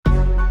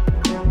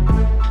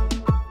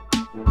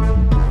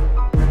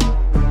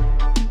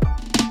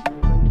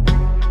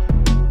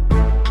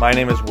My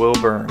name is Will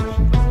Burns.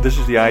 This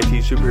is the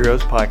IT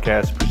Superheroes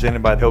podcast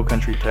presented by the Hill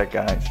Country Tech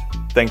Guys.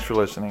 Thanks for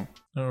listening.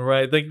 All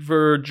right. Thank you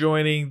for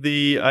joining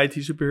the IT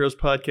Superheroes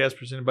podcast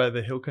presented by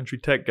the Hill Country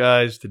Tech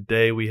Guys.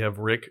 Today we have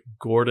Rick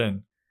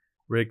Gordon.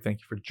 Rick,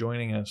 thank you for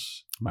joining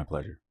us. My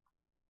pleasure.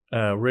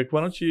 Rick,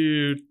 why don't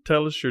you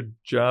tell us your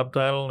job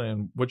title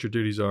and what your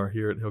duties are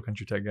here at Hill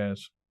Country Tech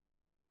Guys?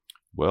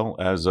 Well,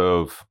 as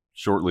of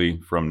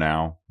shortly from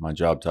now, my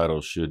job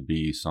title should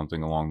be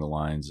something along the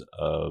lines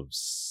of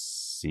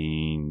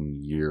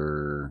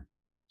senior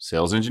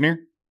sales engineer,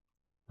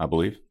 I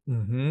believe.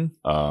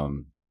 Mm-hmm.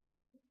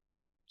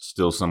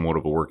 Still somewhat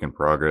of a work in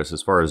progress.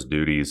 As far as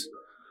duties,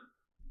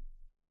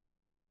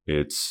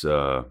 it's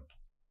still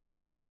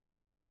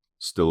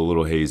a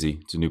little hazy.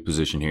 It's a new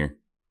position here.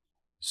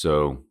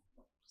 So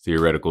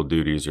theoretical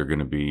duties are going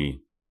to be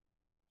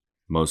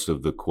most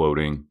of the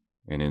quoting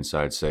and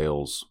inside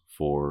sales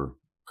for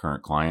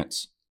current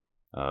clients,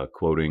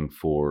 quoting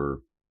for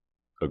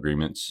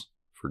agreements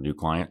for new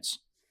clients,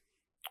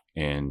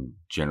 and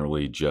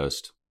generally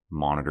just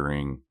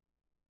monitoring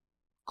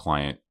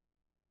client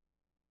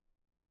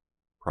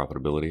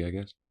profitability, I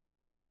guess.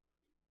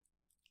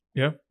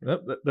 Yeah,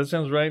 that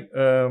sounds right.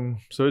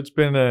 So it's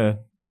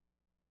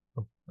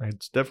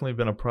definitely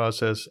been a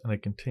process and a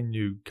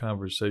continued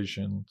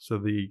conversation. So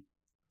I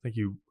think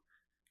you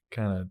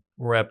kind of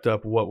wrapped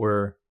up what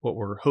we're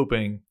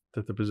hoping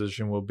that the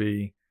position will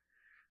be.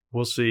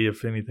 We'll see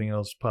if anything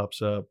else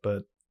pops up,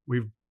 but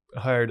we've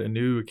hired a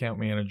new account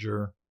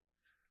manager,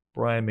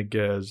 Brian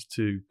Miguez,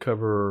 to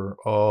cover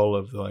all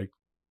of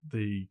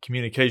the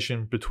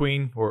communication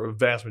between, or a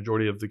vast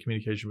majority of the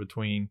communication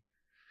between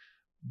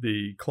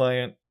the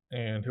client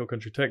and Hill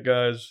Country Tech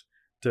Guys,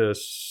 to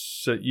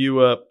set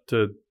you up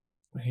to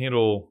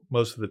handle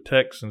most of the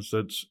tech, since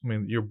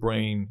your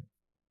brain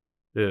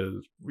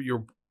is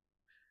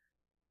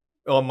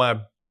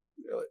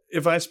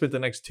if I spent the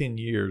next 10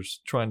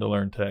 years trying to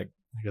learn tech,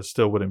 I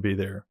still wouldn't be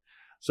there.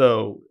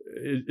 So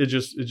it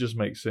just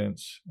makes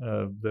sense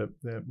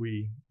that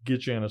we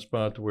get you in a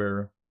spot to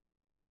where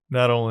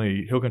not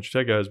only Hill Country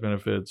Tech Guys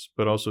benefits,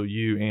 but also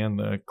you and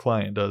the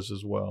client does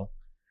as well.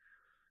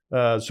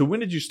 So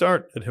when did you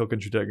start at Hill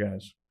Country Tech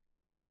Guys?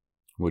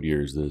 What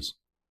year is this?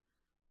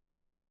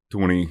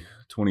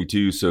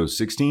 2022, so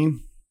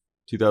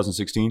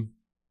 2016,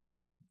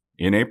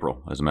 in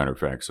April, as a matter of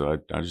fact. So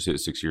I just hit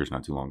 6 years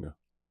not too long ago.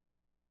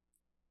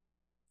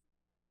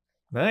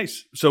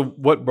 Nice. So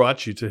what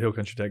brought you to Hill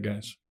Country Tech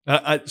Guys?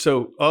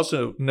 So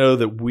also know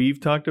that we've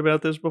talked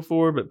about this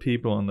before, but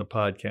people on the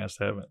podcast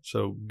haven't.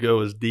 So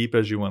go as deep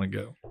as you want to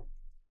go.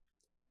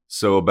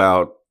 So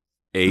about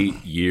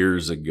 8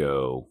 years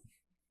ago,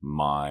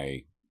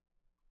 my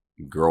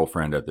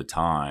girlfriend at the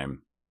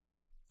time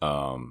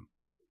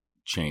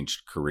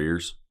changed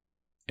careers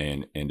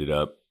and ended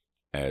up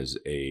as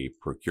a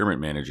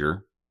procurement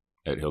manager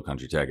at Hill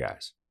Country Tech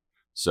Guys.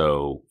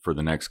 So for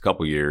the next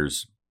couple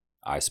years,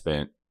 I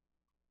spent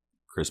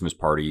Christmas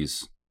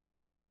parties,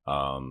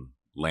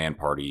 LAN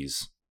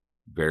parties,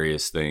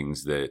 various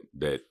things that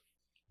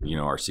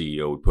our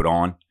CEO would put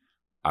on.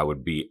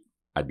 I'd be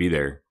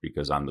there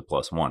because I'm the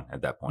plus one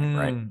at that point,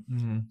 right?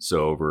 Mm-hmm.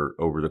 So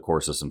over the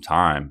course of some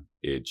time,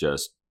 it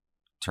just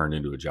turned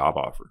into a job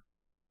offer,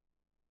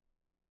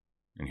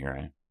 and here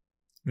I am.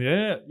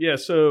 Yeah.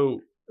 So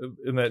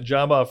in that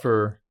job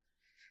offer,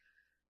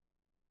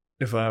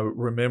 if I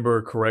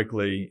remember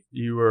correctly,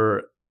 you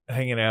were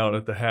hanging out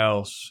at the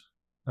house.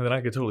 And then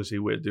I could totally see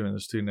Whit doing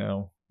this too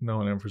now,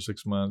 knowing him for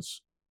 6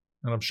 months.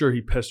 And I'm sure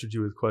he pestered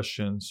you with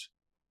questions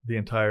the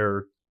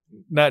entire,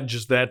 not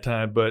just that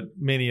time, but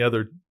many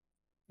other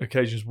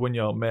occasions when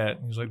y'all met.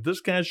 He's like,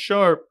 this guy's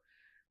sharp.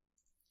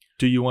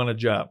 Do you want a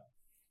job?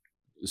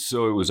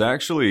 So it was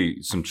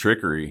actually some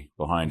trickery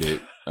behind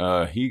it.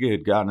 He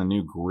had gotten a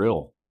new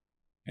grill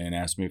and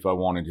asked me if I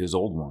wanted his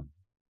old one.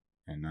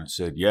 And I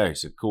said, yeah. He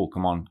said, cool,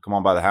 come on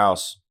by the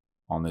house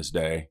on this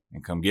day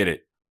and come get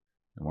it.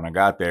 And when I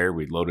got there,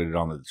 we loaded it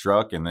onto the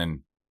truck, and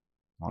then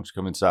why don't you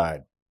come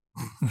inside?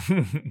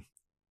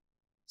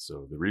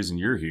 So the reason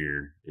you're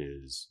here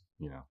is,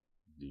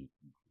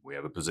 we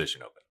have a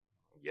position open.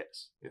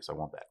 Yes, I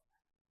want that.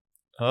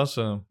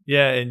 Awesome.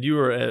 Yeah, and you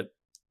were at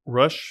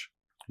Rush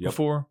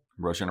before?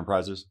 Rush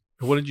Enterprises.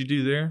 What did you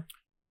do there?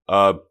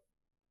 A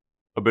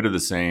bit of the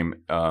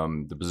same.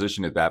 The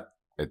position at that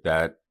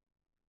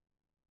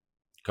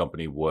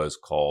company was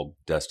called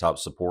desktop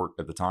support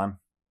at the time.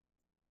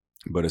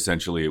 But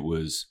essentially, it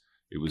was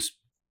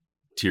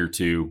tier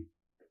 2,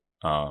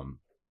 and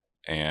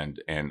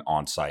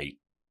on-site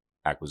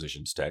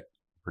acquisitions tech,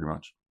 pretty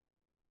much.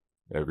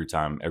 Every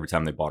time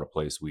they bought a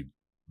place,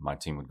 my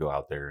team would go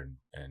out there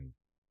and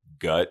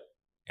gut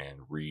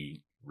and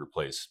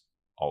replace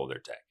all of their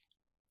tech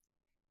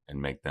and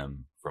make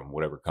them from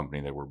whatever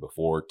company they were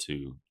before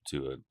to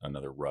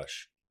another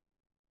Rush.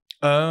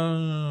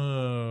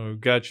 Oh,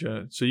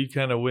 gotcha. So you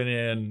kind of went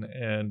in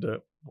and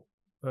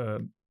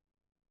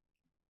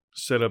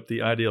set up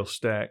the ideal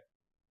stack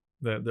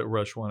that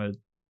Rush wanted.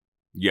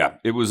 Yeah,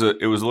 it was a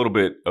little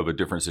bit of a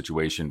different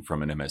situation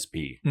from an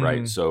MSP,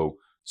 right? So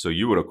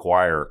you would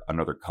acquire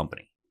another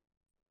company,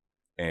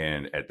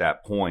 And at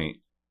that point,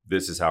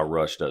 this is how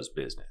Rush does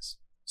business.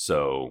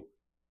 So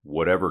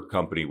whatever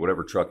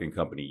trucking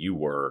company you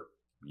were,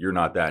 you're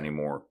not that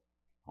anymore.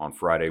 On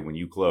Friday when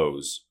you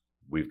close,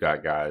 we've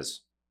got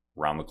guys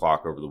round the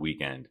clock over the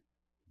weekend,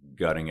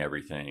 gutting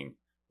everything,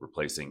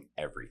 replacing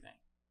everything.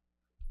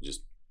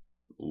 Just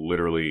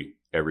literally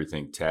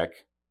everything tech,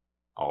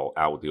 all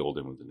out with the old,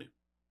 in with the new.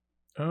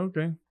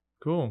 Okay,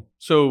 cool.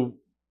 So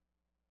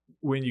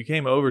when you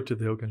came over to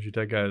the Hill Country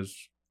Tech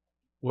guys,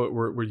 what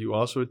were you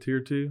also a tier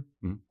 2?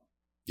 Mm-hmm.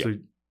 Yeah. So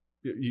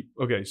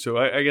okay, so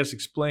I guess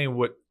explain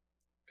what,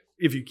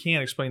 if you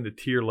can, explain the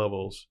tier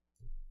levels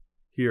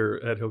here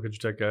at Hill Country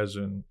Tech guys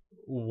and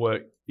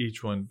what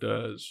each one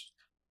does.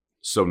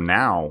 So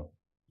now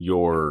we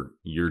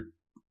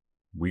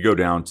go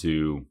down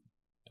to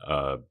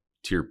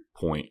tier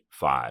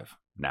 0.5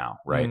 now,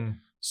 right?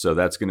 So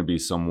that's going to be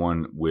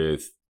someone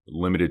with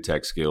limited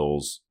tech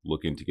skills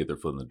looking to get their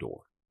foot in the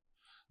door.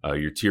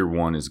 Your tier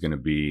 1 is going to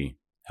be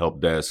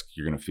help desk.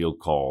 You're going to field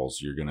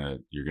calls. You're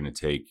going to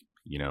take,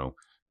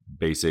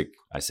 basic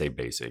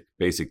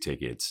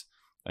tickets,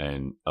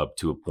 and up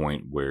to a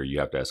point where you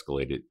have to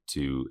escalate it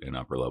to an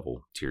upper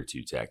level tier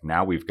 2 tech.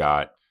 Now we've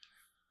got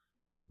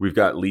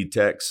lead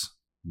techs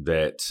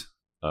that,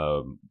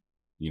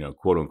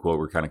 quote unquote,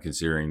 we're kind of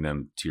considering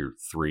them tier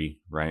 3,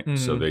 right? Mm-hmm.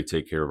 So they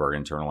take care of our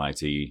internal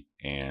IT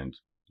and,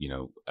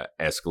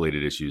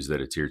 escalated issues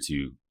that a tier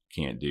 2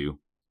 can't do.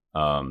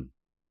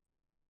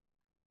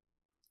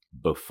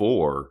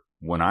 Before,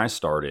 when I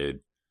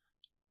started,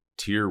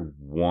 tier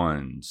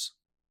 1s,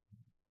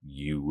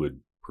 you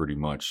would pretty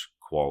much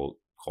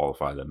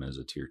qualify them as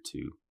a tier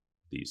 2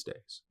 these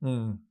days.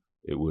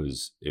 It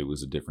was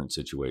a different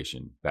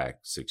situation back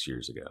 6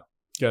 years ago.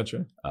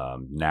 Gotcha.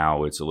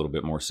 Now it's a little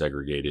bit more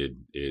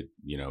segregated.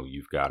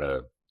 You've got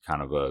a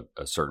kind of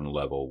a certain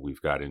level.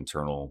 We've got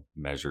internal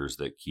measures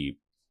that keep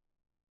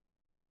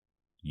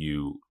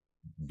you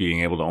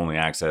being able to only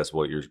access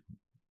what your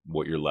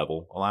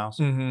level allows.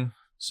 Mm-hmm.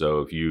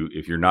 So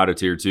if you're not a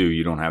tier 2,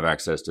 you don't have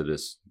access to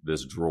this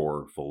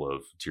drawer full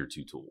of tier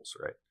 2 tools,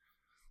 right?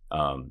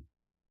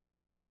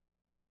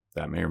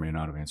 That may or may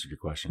not have answered your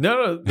question.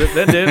 No,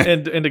 that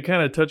did. And to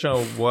kind of touch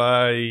on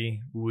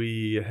why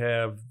we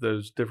have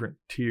those different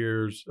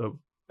tiers of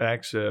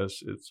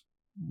access, it's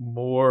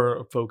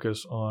more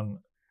focus on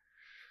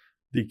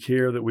the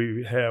care that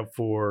we have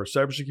for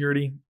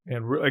cybersecurity,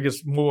 and I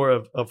guess more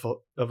of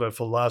a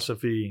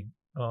philosophy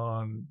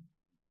on,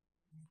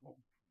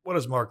 what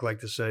does Mark like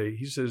to say?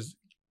 He says,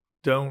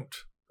 don't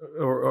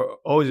or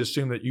always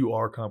assume that you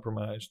are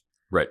compromised.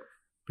 Right.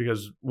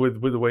 Because with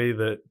the way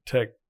that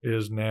tech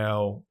is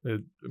now, I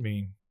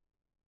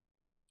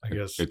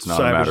guess it's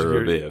not a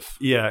matter of if.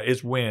 Yeah,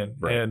 it's when.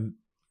 Right.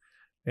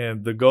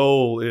 And the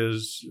goal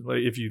is,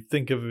 like, if you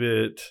think of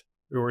it,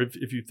 or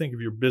if you think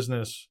of your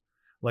business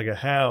like a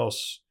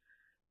house,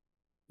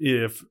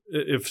 if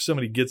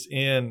somebody gets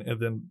in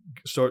and then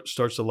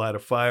starts to light a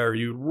fire,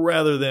 you'd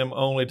rather them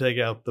only take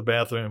out the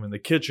bathroom and the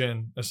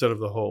kitchen instead of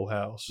the whole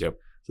house. Yep.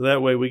 So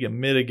that way we can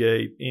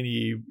mitigate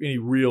any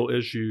real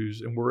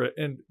issues. And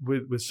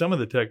with some of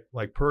the tech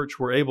like Perch,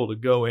 we're able to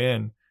go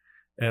in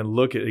and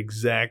look at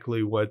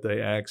exactly what they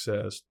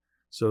accessed,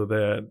 so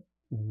that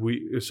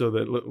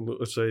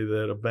let's say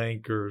that a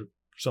bank or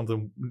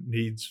something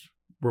needs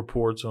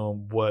reports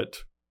on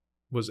what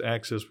was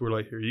accessed. We're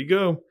like, here you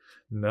go.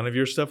 None of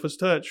your stuff was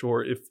touched.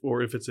 Or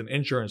if it's an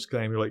insurance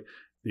claim, you're like,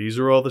 these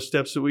are all the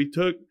steps that we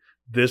took.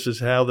 This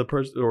is how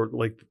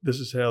this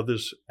is how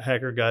this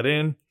hacker got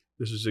in.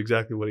 This is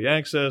exactly what he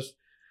accessed.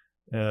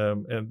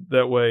 And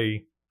that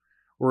way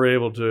we're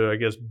able to, I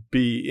guess,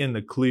 be in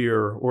the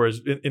clear, or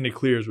as in the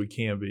clear as we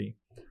can be.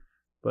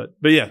 But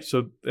yeah,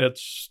 so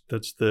that's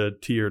the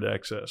tiered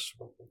access.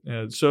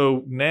 And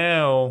so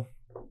now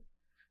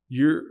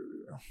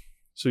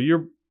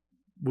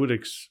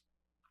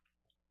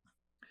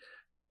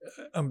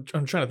I'm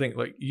trying to think,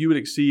 like, you would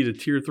exceed a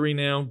tier 3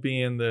 now,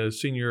 being the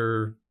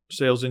senior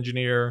sales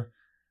engineer,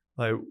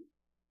 like,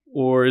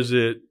 or is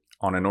it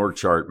on an org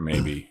chart?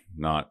 Maybe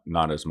not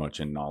as much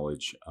in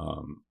knowledge.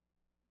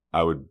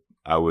 I would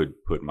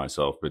put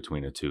myself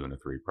between a 2 and a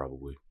 3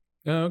 probably.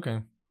 Oh,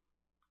 okay.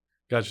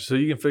 Gotcha. So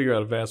you can figure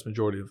out a vast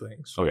majority of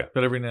things. Oh yeah.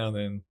 But every now and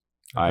then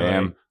I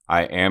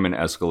am an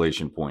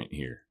escalation point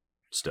here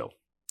still.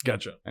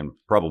 Gotcha. And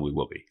probably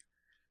will be.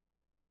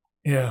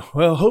 Yeah.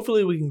 Well,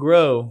 hopefully we can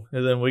grow,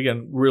 and then we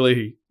can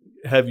really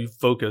have you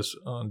focus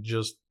on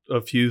just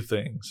a few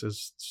things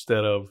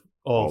instead of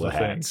all the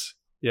things.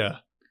 Yeah.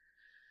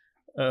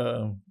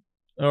 All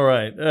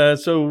right.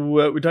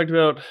 So we talked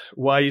about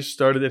why you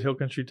started at Hill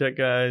Country Tech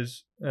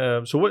guys.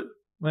 So what?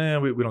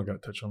 Man, we don't got to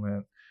touch on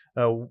that.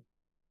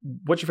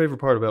 What's your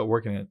favorite part about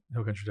working at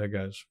Hill Country Tech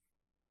guys?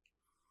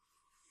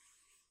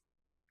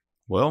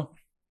 Well,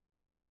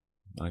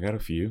 I got a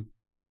few.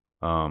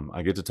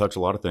 I get to touch a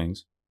lot of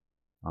things.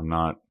 I'm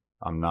not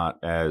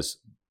as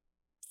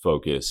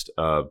focused.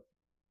 A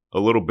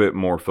little bit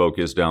more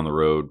focused down the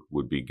road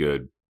would be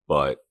good,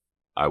 but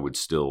I would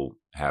still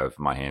have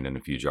my hand in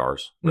a few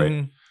jars, right?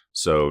 Mm-hmm.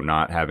 So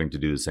not having to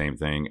do the same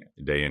thing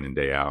day in and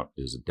day out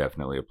is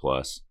definitely a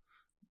plus.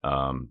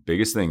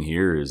 Biggest thing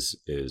here is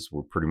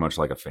we're pretty much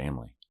like a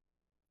family.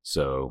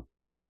 So,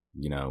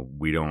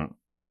 we don't.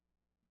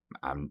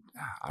 I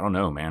don't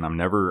know, man. I'm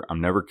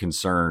never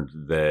concerned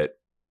that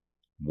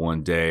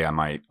one day I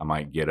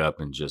might get up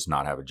and just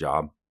not have a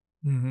job.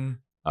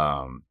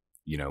 Mm-hmm.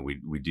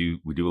 We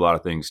do a lot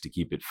of things to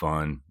keep it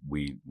fun.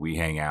 We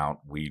hang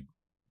out. We're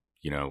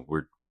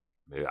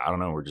I don't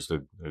know. We're just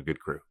a good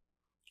crew.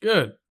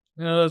 Good.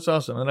 That's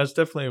awesome. And that's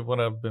definitely what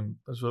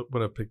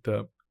I've picked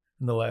up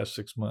in the last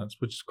 6 months,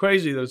 which is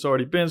crazy that it's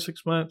already been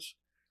 6 months.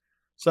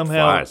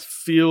 Somehow it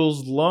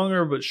feels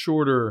longer but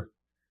shorter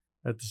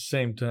at the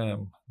same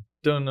time.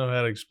 Don't know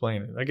how to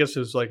explain it. I guess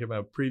it's like in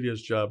my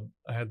previous job,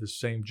 I had the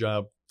same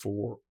job I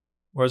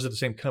was at the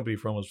same company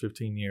for almost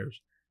 15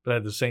 years, but I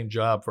had the same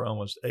job for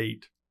almost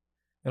 8.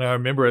 And I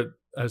remember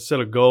I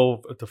set a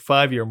goal at the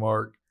 5-year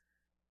mark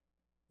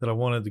that I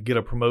wanted to get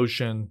a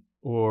promotion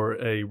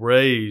or a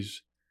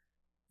raise.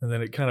 And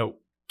then it kind of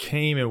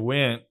came and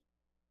went.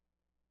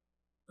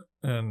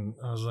 And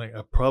I was like,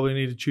 I probably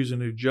need to choose a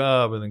new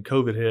job. And then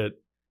COVID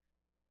hit.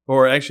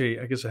 Or actually,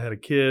 I guess I had a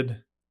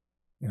kid.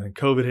 And then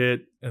COVID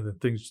hit. And then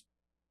things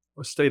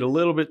stayed a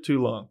little bit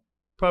too long.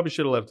 Probably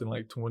should have left in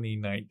like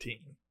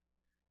 2019.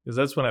 Because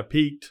that's when I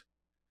peaked.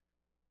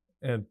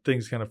 And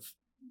things kind of,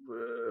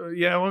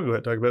 I won't go ahead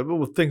and talk about it.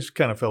 But things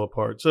kind of fell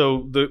apart.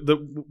 So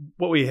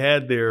what we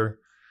had there,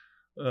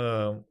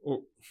 so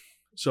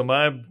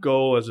my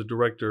goal as a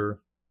director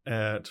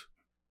at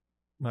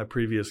my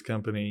previous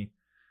company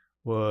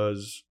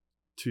was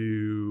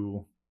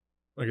to,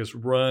 I guess,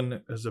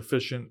 run as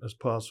efficient as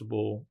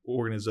possible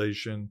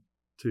organization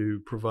to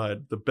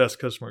provide the best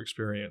customer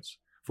experience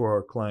for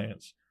our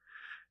clients.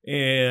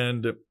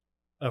 And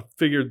I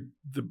figured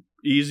the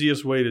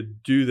easiest way to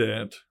do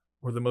that,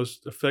 or the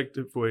most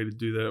effective way to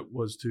do that,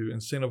 was to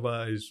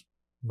incentivize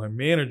my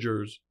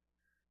managers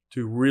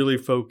to really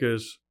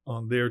focus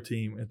on their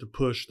team and to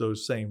push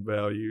those same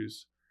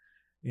values.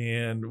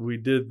 And we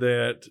did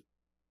that,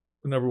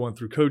 number one,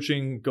 through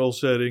coaching, goal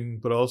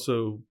setting, but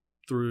also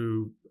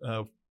through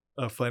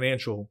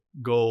financial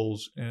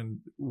goals. And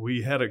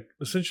we had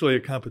essentially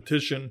a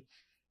competition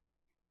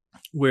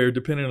where,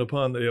 depending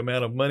upon the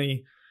amount of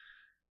money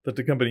that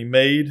the company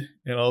made,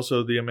 and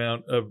also the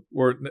amount of,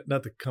 or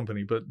not the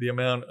company, but the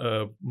amount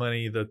of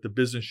money that the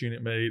business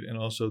unit made, and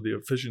also the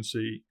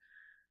efficiency,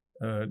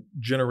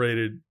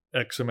 generated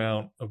X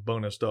amount of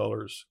bonus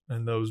dollars.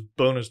 And those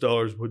bonus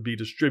dollars would be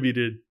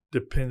distributed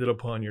dependent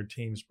upon your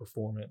team's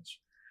performance.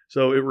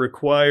 So it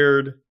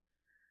required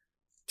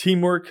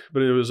teamwork,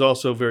 but it was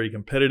also very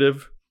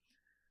competitive.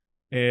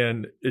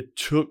 And it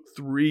took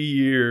 3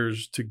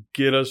 years to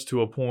get us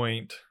to a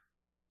point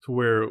to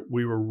where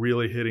we were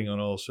really hitting on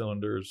all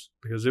cylinders,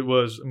 because it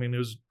was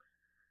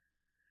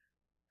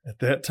at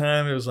that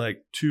time, it was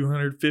like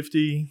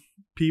 250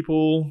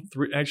 people.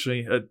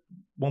 Actually, at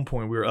one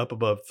point we were up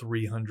above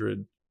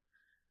 300.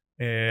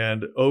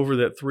 And over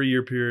that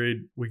 3-year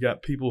period, we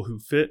got people who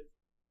fit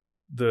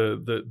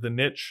the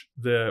niche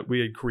that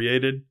we had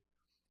created,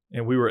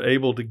 and we were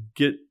able to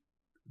get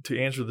to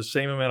answer the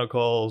same amount of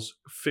calls,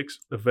 fix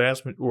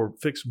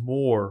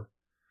more,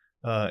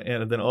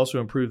 and then also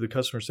improve the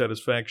customer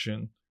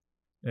satisfaction.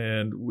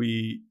 And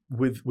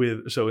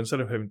so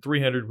instead of having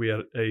 300, we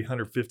had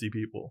 150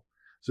 people.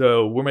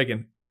 So we're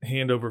making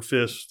hand over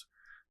fist,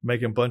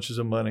 making bunches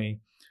of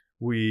money.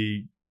 So,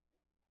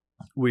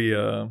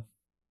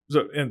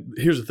 and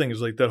here's the thing,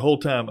 is like that whole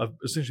time I've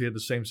essentially had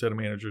the same set of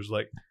managers.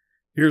 Like,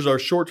 here's our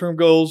short-term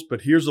goals,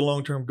 but here's the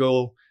long-term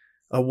goal.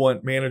 I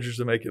want managers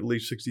to make at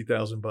least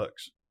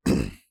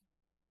 $60,000.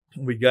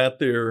 We got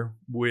there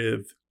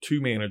with 2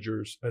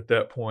 managers at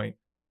that point.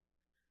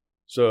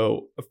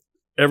 So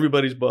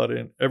everybody's bought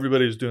in.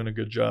 Everybody's doing a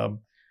good job.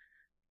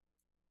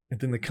 And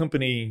then the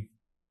company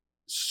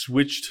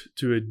switched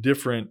to a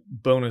different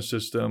bonus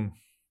system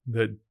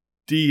that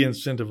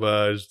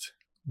de-incentivized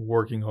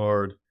working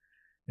hard.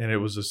 And it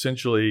was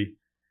essentially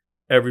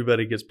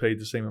everybody gets paid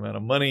the same amount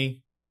of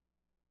money.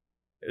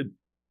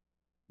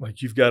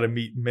 Like, you've got to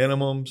meet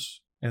minimums,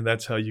 and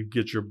that's how you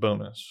get your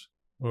bonus.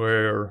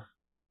 Where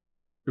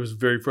it was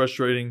very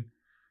frustrating.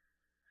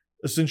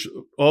 Essentially,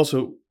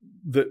 also,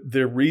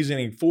 their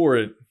reasoning for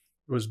it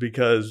was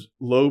because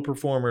low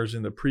performers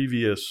in the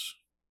previous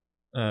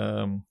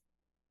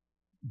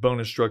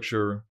bonus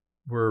structure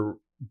were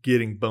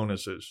getting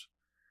bonuses.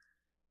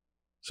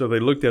 So they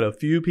looked at a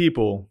few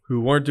people who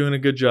weren't doing a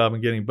good job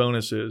and getting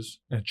bonuses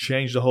and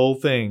changed the whole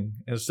thing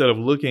instead of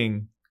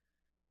looking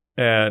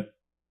at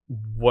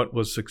what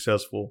was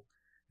successful.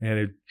 And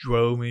it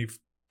drove me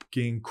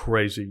fucking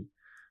crazy,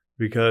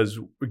 because,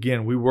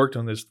 again, we worked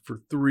on this for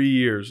 3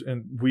 years,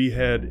 and we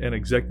had an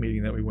exec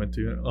meeting that we went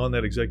to. And on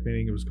that exec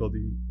meeting, it was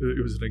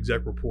an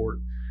exec report.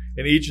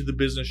 And each of the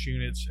business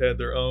units had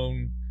their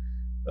own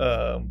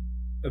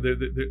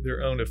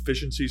their own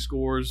efficiency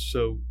scores.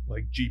 So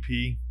like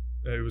GP,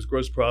 it was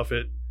gross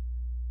profit.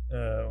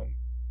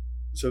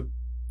 So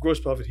gross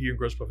profit here and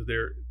gross profit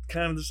there,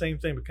 kind of the same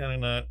thing, but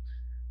kind of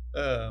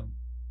not.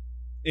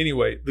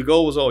 Anyway, the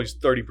goal was always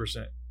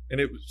 30%,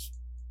 and it was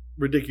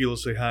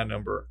ridiculously high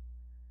number.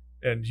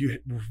 and you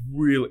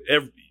really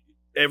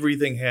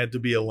everything had to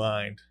be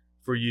aligned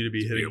for you to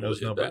be hitting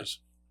those numbers.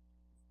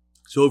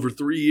 So over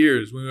 3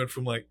 years, we went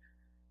from like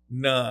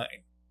 9,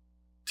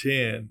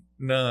 10,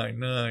 9,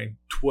 9,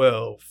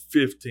 12,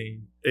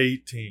 15,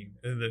 18,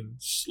 and then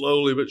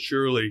slowly but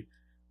surely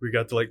we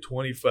got to like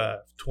 25,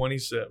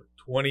 27,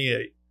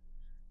 28,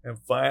 and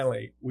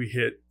finally we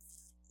hit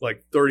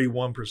like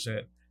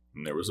 31%.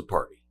 And there was a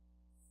party.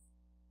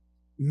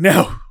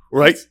 No,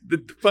 right?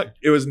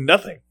 It was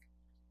nothing.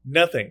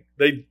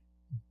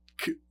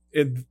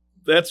 And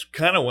that's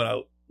kind of when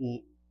I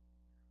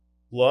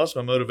lost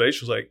my motivation.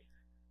 It was like,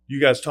 you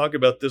guys talk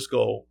about this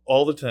goal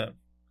all the time,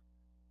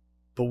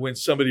 but when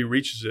somebody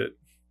reaches it,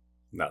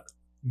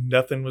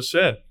 nothing was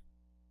said.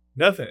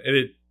 Nothing.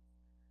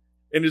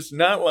 And it's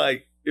not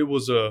like it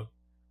was a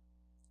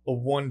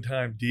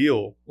one-time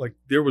deal. Like,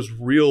 there was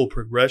real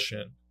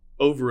progression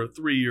over a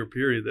 3-year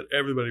period that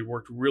everybody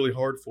worked really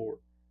hard for.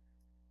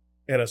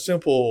 And a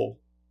simple,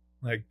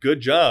 like,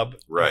 good job.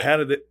 Right.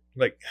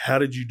 How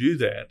did you do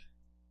that?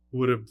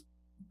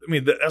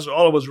 That's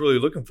all I was really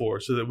looking for,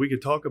 so that we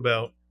could talk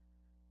about,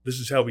 this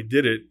is how we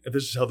did it, and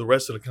this is how the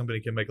rest of the company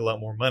can make a lot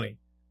more money.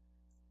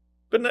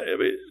 But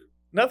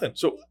nothing.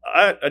 So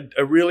I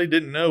really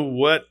didn't know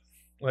what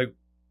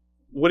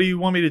do you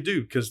want me to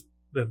do? Because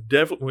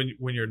definitely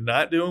when you're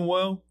not doing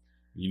well,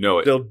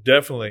 they'll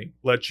definitely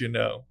let you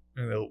know,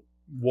 and they'll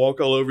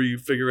walk all over you,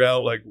 figure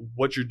out like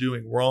what you're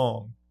doing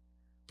wrong.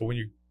 But when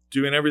you're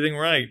doing everything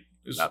right,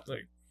 it's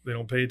like they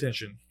don't pay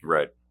attention.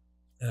 Right.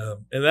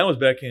 And that was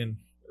back in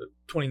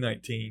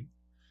 2019.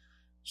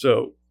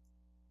 So,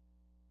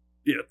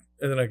 yeah.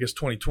 And then I guess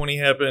 2020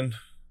 happened,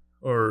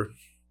 or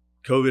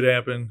COVID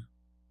happened.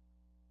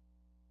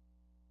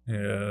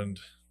 And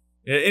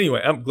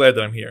anyway, I'm glad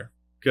that I'm here,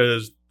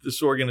 because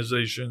this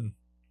organization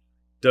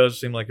does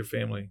seem like a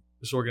family.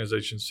 This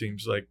organization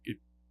seems like it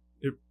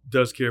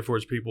does care for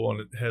its people, and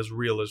it has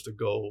realistic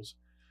goals.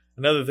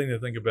 Another thing to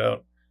think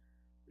about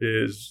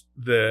is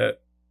that,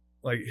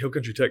 like, Hill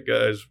Country Tech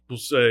guys will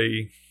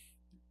say,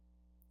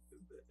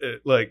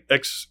 like,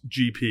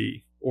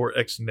 XGP or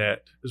XNet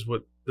is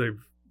what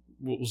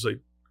we'll say,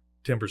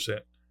 10%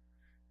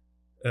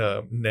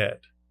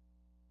 net.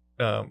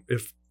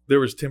 If there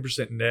was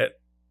 10% net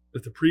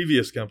at the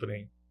previous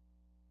company,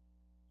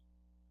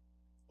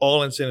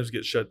 all incentives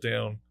get shut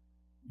down.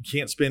 You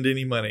can't spend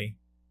any money.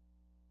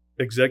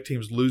 Exec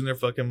team's losing their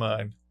fucking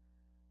mind,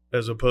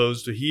 as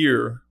opposed to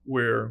here,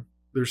 where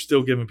they're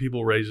still giving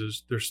people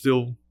raises. They're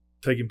still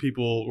taking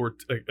people, or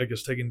I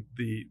guess taking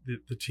the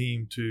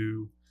team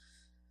to,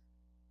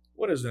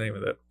 what is the name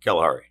of that?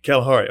 Kalahari.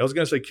 I was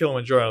going to say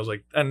Kilimanjaro. I was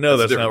like, I know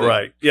that's not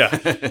right. Yeah.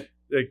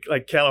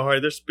 like Kalahari,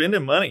 they're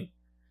spending money.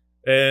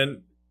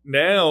 And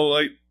now,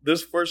 like,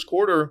 this first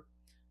quarter,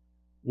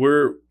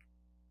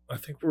 I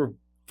think we're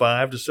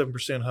 5 to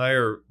 7%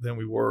 higher than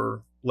we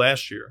were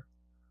last year,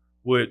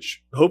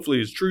 which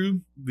hopefully is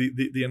true.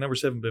 The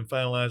numbers haven't been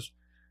finalized,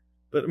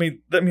 but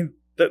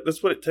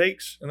that's what it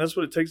takes, and that's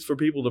what it takes for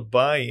people to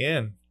buy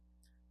in.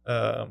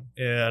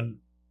 And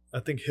I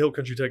think Hill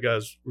Country Tech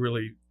guys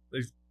really,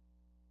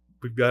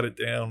 we've got it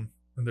down,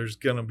 and there's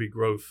going to be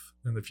growth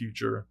in the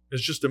future.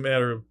 It's just a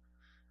matter of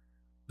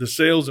the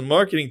sales and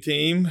marketing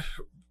team,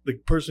 the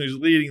person who's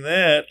leading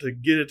that, to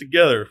get it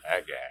together.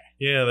 That guy.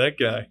 Yeah, that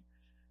guy.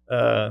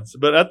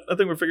 But I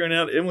think we're figuring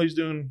out. Emily's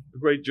doing a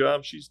great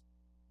job. She's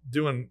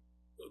doing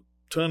a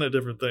ton of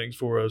different things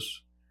for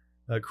us,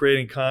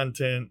 creating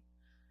content,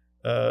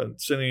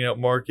 sending out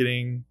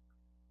marketing,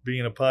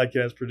 being a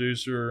podcast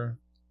producer.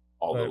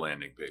 All the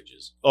landing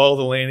pages. All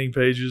the landing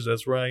pages,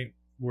 that's right.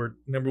 We're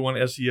number one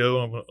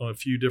SEO on a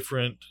few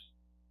different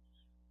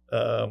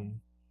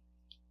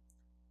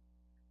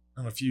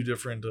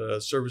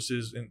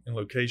services and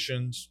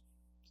locations.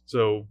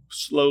 So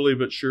slowly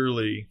but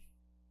surely,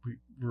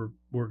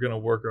 we're going to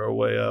work our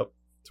way up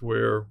to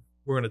where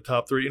we're in the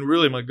top 3. And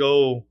really, my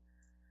goal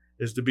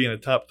is to be in the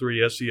top 3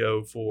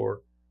 SEO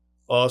for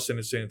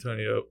Austin, San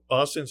Antonio,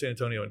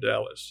 and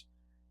Dallas.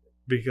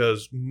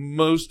 Because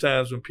most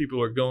times when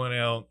people are going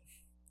out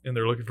and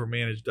they're looking for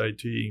managed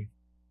IT,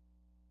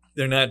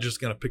 they're not just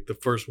going to pick the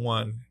first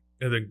one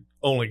and then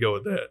only go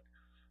with that.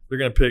 They're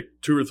going to pick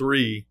 2 or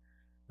 3,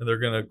 and they're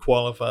going to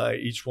qualify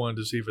each one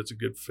to see if it's a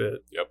good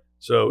fit. Yep.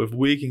 So if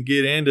we can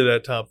get into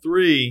that top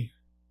 3,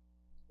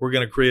 we're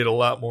going to create a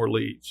lot more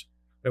leads,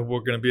 and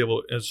we're going to be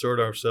able to insert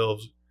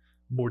ourselves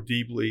more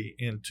deeply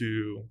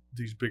into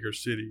these bigger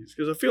cities.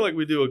 Because I feel like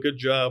we do a good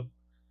job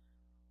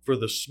for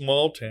the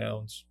small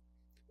towns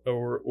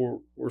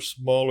or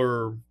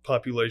smaller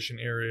population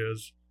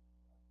areas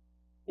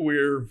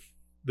where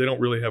they don't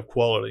really have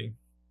quality.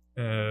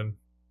 And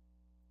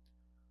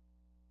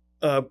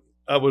I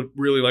would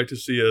really like to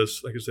see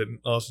us, like I said, in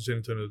Austin, San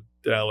Antonio,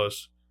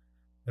 Dallas,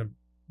 and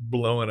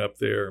blowing up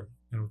there.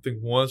 And I think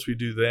once we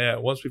do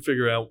that, once we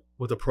figure out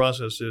what the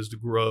process is to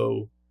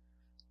grow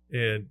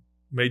in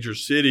major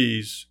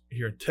cities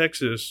here in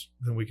Texas,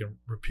 then we can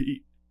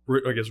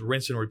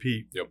rinse and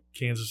repeat. Yep.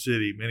 Kansas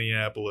City,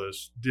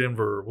 Minneapolis,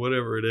 Denver,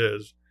 whatever it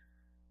is,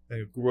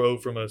 and grow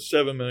from a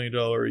 $7 million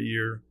a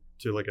year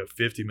to like a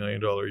 $50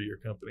 million a year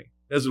company.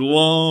 That's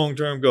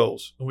long-term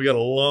goals. And we got a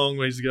long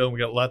ways to go. And we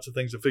got lots of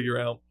things to figure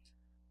out.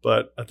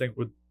 But I think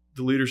with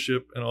the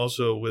leadership and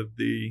also with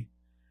the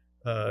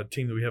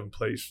team that we have in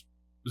place,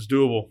 it's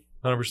doable,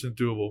 100%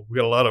 doable. We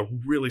got a lot of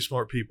really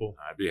smart people.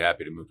 I'd be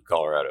happy to move to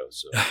Colorado,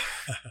 so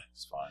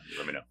it's fine.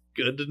 Let me know.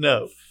 Good to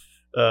know.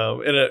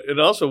 And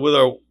also with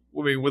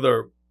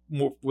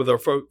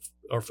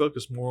our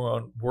focus more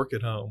on work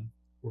at home,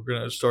 we're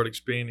going to start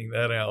expanding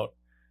that out.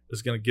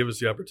 It's going to give us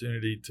the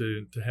opportunity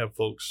to have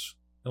folks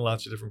in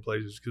lots of different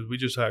places, because we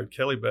just hired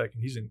Kelly back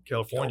and he's in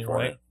California,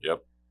 right?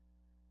 Yep.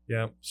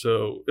 Yeah.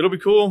 So it'll be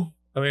cool.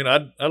 I mean,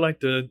 I like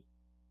to.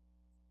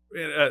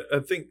 I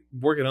think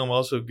work at home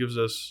also gives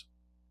us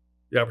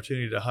the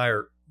opportunity to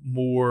hire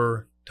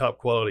more top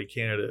quality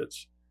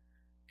candidates,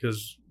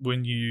 because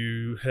when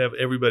you have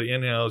everybody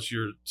in-house,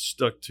 you're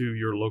stuck to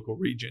your local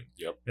region.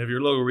 Yep. And if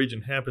your local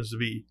region happens to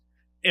be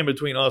in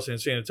between Austin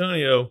and San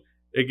Antonio,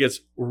 it gets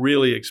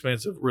really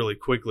expensive really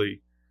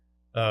quickly.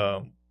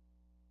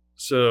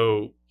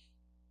 So,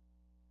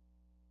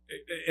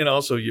 and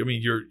also, I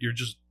mean,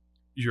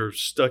 you're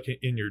stuck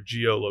in your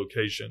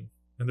geolocation,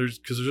 and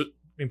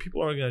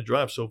people aren't going to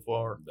drive so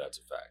far. That's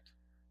a fact.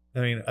 I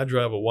mean, I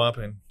drive a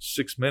whopping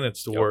 6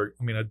 minutes to work.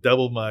 I mean, I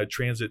doubled my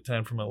transit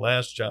time from my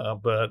last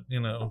job, but hey,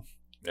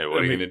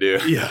 what are you going to do?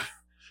 Yeah.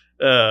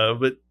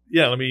 But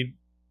yeah, I mean,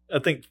 I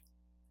think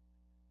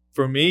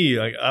for me,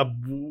 like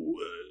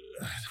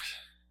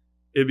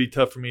it'd be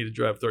tough for me to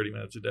drive 30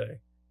 minutes a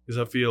day, because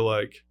I feel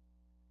like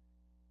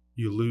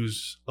you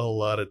lose a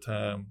lot of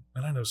time.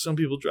 And I know some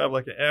people drive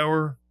like an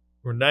hour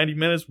or 90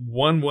 minutes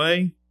one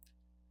way.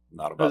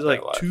 Not about that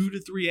like life. 2 to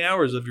 3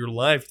 hours of your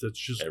life that's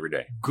just every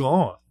day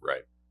gone.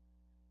 Right.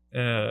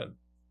 And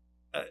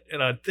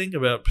I think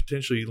about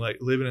potentially like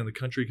living in the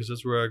country, because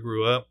that's where I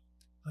grew up.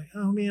 Like,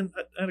 oh man,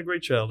 I had a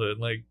great childhood.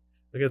 Like,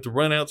 I got to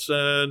run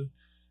outside.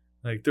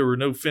 Like, there were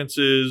no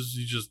fences.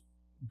 You just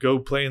go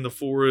play in the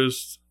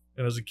forest.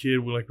 And as a kid,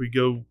 we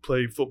go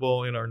play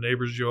football in our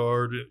neighbor's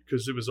yard,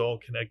 because it was all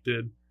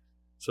connected.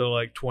 So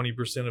like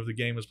 20% of the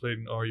game was played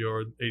in our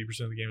yard,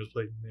 80% of the game was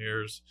played in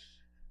theirs.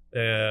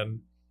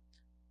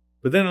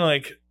 But then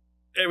like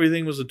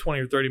everything was a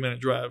 20 or 30 minute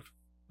drive.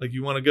 Like,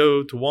 you want to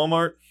go to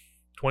Walmart,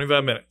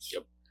 25 minutes.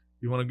 Yep.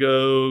 You want to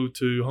go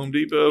to Home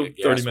Depot,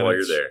 30 minutes. While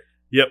you're there.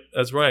 Yep,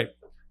 that's right.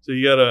 So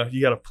you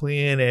gotta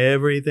plan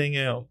everything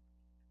out.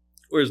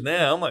 Whereas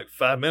now I'm like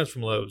 5 minutes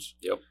from Lowe's.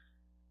 Yep.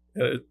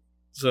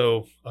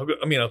 So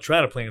I'll try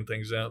to plan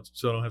things out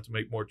so I don't have to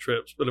make more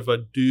trips. But if I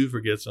do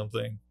forget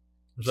something,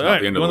 it's like, all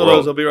right, go to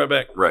Lowe's, I'll be right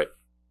back. Right.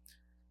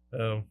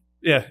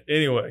 Yeah.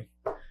 Anyway,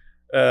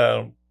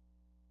 so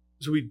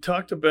we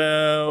talked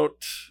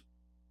about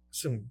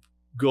some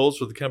goals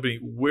for the company.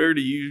 Where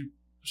do you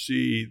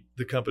see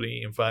the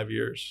company in 5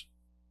 years?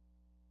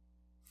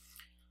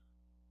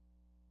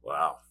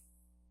 Wow.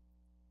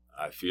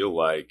 I feel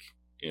like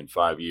in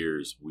 5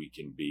 years we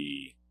can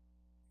be,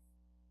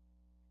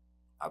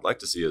 I'd like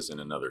to see us in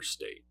another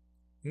state.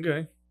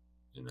 Okay.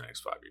 In the next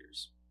 5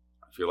 years.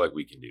 I feel like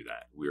we can do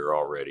that.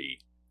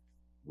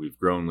 We've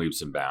grown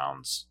leaps and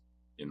bounds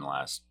in the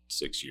last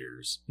 6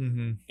 years.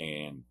 Mm-hmm.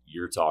 And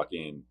you're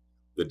talking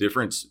the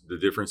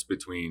difference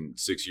between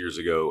 6 years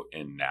ago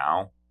and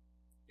now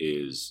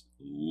is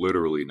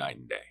literally night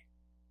and day.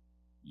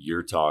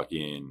 You're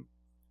talking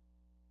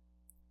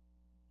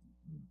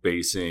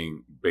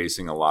basing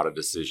a lot of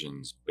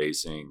decisions,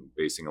 basing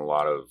a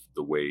lot of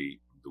the way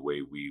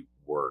we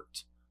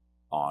worked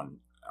on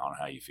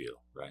how you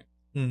feel, right?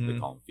 Mm-hmm. They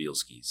call them feel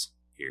skis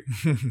here.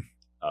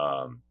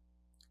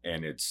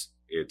 And it's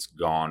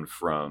gone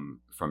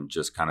from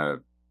just kind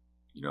of,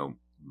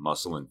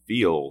 muscle and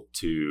feel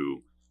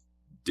to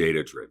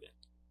data driven,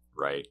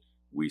 right?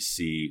 We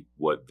see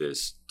what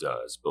this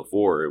does.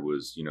 Before it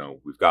was,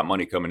 we've got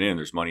money coming in,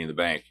 there's money in the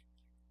bank.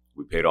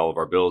 We paid all of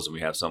our bills and we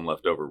have some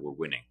left over, we're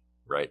winning,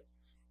 right?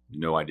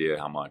 No idea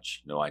how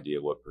much, no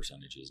idea what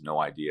percentages, no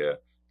idea,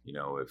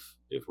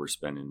 if we're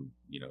spending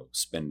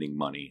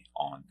money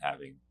on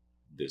having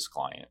this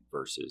client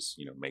versus,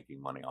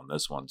 making money on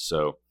this one.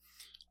 So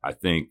I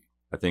think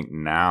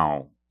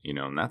now,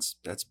 and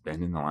that's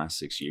been in the last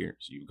 6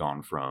 years. You've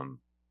gone from,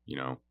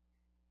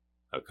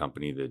 a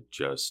company that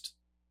just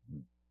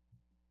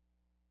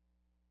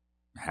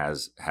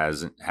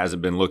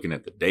hasn't been looking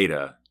at the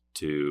data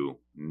to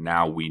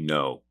now we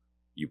know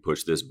you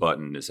push this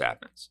button, this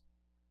happens.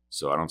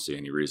 So I don't see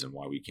any reason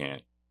why we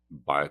can't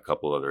buy a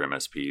couple other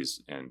MSPs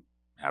and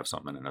have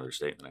something in another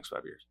state in the next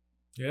 5 years.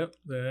 Yep,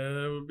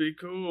 that would be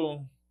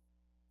cool.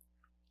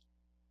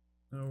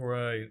 All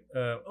right.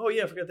 I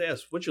forgot to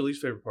ask, what's your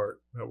least favorite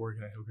part about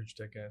working at Hill Country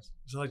Tech, guys?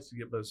 Because I like to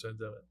get both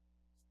sides of it.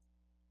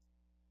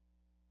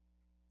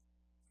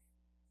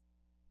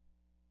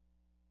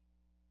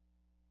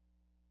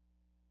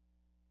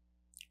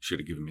 Should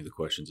have given me the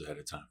questions ahead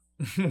of time.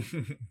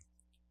 Man.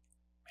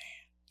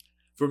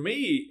 For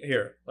me,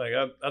 here,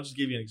 I'll just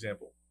give you an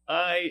example.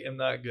 I am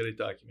not good at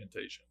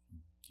documentation.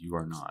 You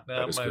are not.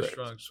 Not my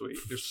strong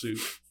suit.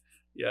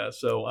 Yeah,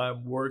 so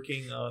I'm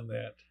working on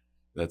that.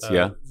 That's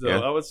I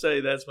would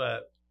say that's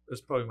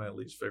probably my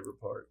least favorite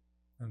part.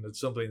 and it's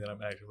something that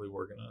I'm actively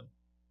working on.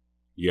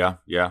 Yeah,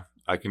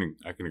 I can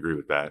agree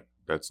with that.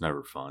 That's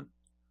never fun,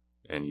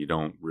 and you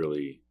don't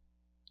really.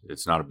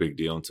 It's not a big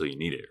deal until you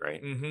need it,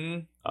 right?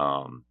 Mm-hmm.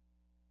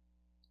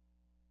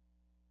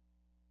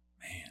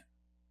 Man,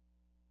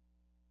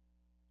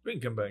 We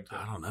can come back to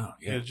it. I don't know.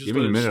 Yeah, just give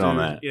me a let it minute on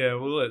stew. that. Yeah,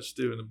 we'll let it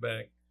stew in the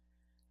back.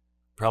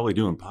 Probably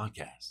doing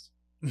podcasts.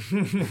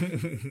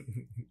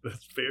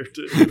 That's fair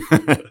too.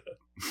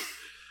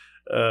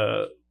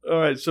 All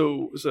right.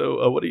 So,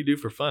 what do you do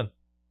for fun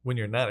when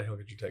you're not at Hill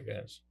Country Tech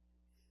Gas?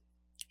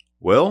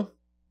 Well,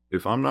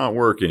 if I'm not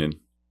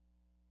working,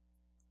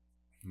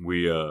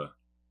 we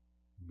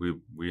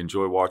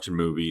enjoy watching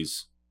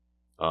movies.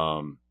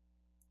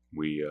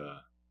 We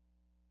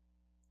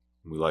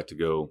like to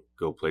go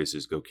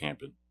places, go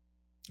camping.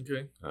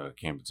 Okay.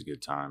 Camping's a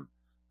good time.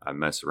 I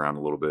mess around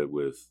a little bit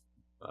with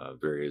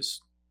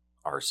various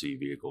RC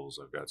vehicles.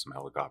 I've got some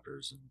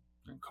helicopters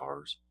and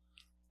cars.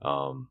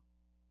 I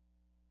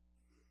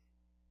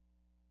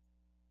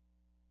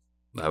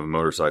have a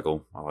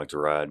motorcycle. I like to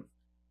ride.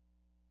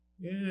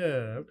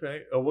 Yeah.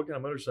 Okay. Oh, what kind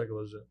of motorcycle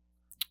is it?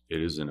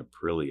 It is an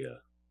Aprilia.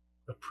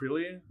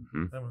 Aprilia?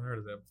 Mm-hmm. I haven't heard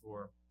of that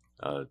before.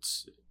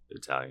 It's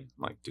Italian,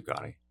 like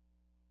Ducati.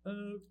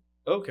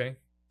 Okay.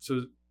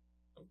 So,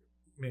 I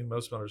mean,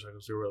 most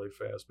motorcycles are really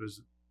fast, but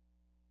is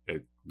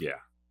it? Yeah.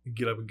 You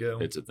get up and go.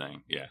 It's a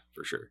thing. Yeah,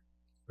 for sure.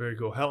 Very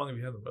cool. How long have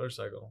you had the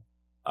motorcycle?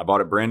 I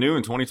bought it brand new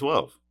in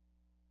 2012.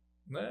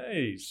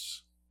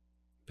 Nice.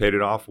 Paid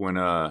it off when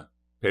I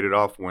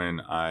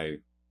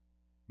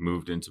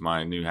moved into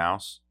my new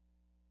house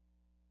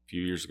a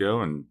few years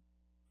ago, and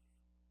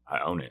I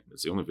own it.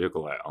 It's the only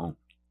vehicle I own.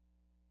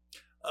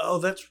 Oh,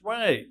 that's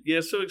right.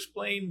 Yeah. So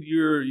explain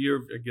your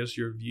I guess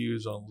your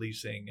views on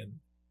leasing and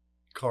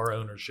car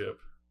ownership.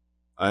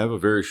 I have a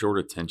very short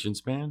attention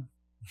span.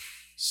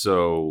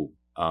 So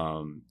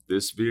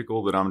this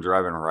vehicle that I'm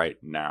driving right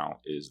now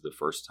is the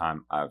first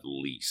time I've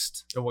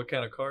leased. And what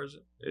kind of car is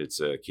it?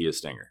 It's a Kia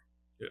Stinger.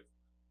 Yeah.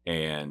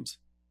 And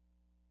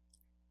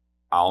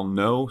I'll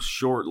know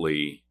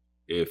shortly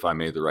if I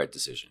made the right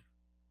decision.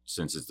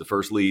 Since it's the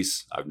first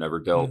lease, I've never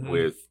dealt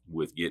with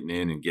getting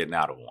in and getting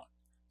out of one.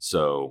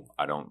 So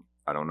I don't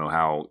know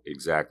how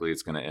exactly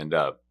it's going to end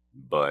up,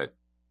 but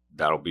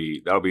that'll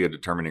be a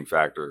determining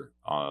factor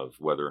of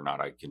whether or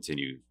not I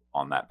continue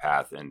on that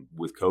path. And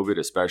with COVID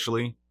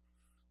especially,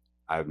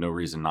 I have no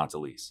reason not to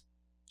lease.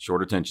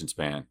 Short attention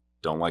span.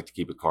 Don't like to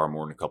keep a car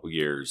more than a couple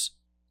years.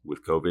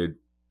 With COVID,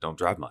 don't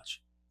drive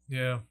much.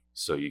 Yeah.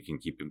 So you can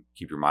keep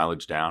your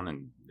mileage down,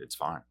 and it's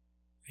fine.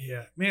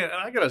 Yeah, man.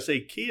 I gotta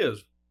say,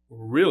 Kia's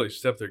really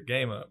stepped their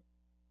game up,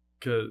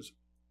 because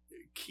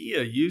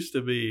Kia used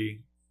to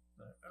be,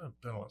 I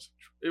don't know,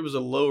 it was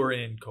a lower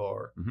end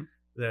car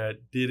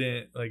that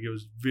didn't, like, it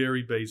was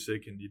very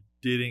basic and you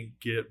didn't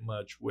get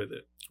much with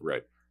it.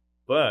 Right.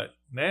 But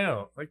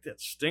now, like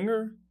that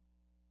Stinger,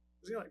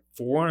 is it like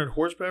 400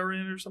 horsepower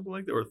in it or something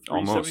like that? Or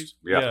 370? Almost.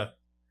 Yeah.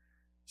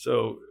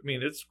 So, I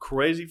mean, it's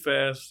crazy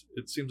fast.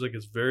 It seems like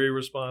it's very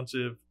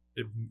responsive.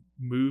 It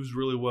moves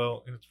really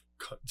well. And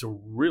it's a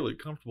really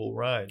comfortable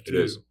ride, too.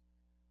 It is.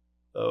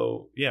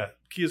 So, yeah,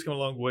 Kia's come a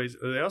long ways.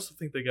 I also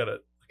think they got a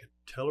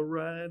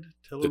Telluride.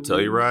 The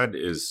Telluride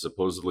is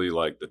supposedly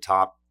like the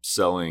top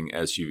selling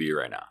SUV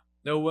right now.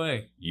 No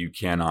way. You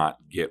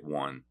cannot get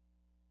one.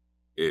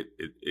 It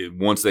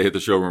once they hit the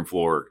showroom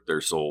floor,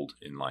 they're sold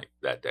in like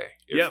that day.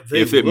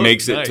 If it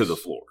makes it to the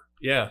floor.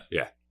 Yeah.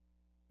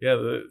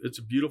 It's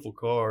a beautiful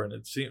car, and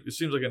it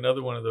seems like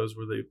another one of those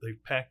where they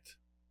packed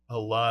a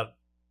lot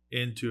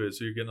into it,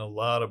 so you're getting a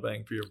lot of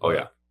bang for your buck.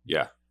 Oh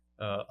yeah.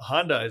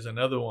 Honda is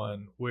another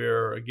one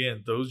where,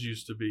 again, those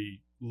used to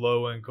be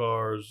low-end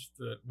cars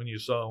that when you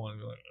saw one,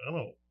 you're like, I don't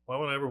know, why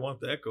would I ever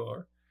want that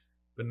car?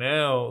 But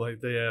now, like,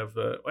 they have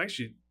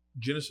actually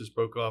Genesis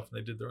broke off and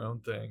they did their own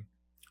thing.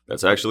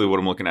 That's actually what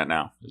I'm looking at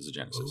now, is the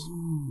Genesis.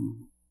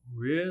 Ooh,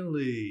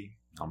 really?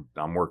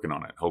 I'm working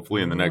on it.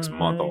 Hopefully in the next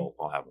month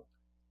I'll have one.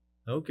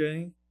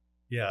 Okay.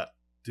 Yeah,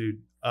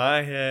 dude.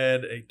 I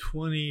had a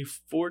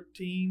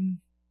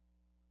 2014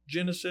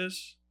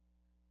 Genesis.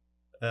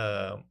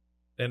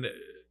 And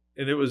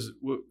it was,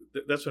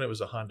 that's when it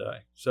was a Hyundai.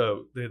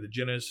 So they had the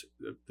Genesis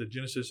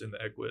and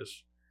the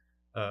Equus.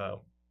 I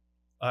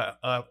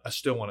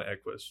still want an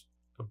Equus,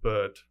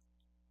 but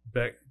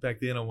back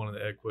then I wanted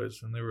the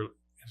Equus, and they were,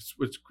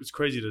 it's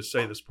crazy to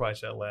say this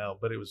price out loud,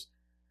 but it was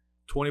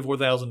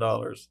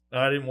 $24,000.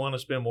 I didn't want to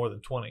spend more than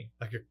 $20,000.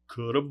 I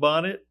could have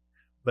bought it,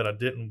 but I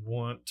didn't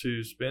want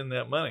to spend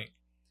that money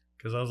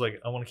because I was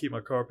like, I want to keep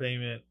my car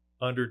payment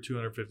under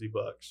 $250.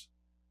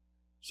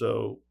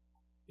 So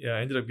yeah,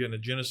 I ended up getting a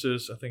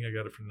Genesis. I think I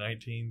got it for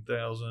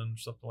 $19,000,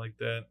 something like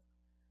that.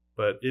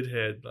 But it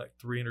had like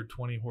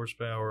 320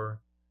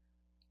 horsepower.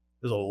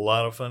 It was a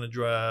lot of fun to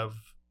drive.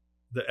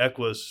 The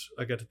Equus,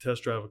 I got to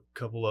test drive a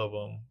couple of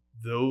them.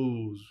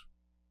 Those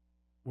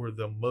were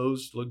the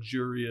most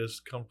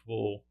luxurious,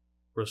 comfortable,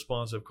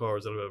 responsive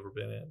cars that I've ever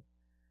been in.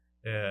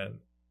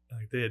 And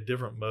like they had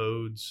different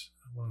modes.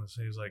 One of the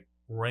things like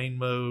rain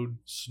mode,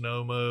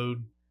 snow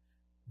mode,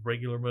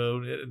 regular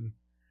mode.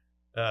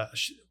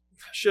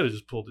 should have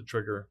just pulled the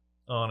trigger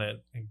on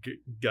it and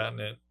gotten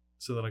it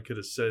so that I could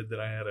have said that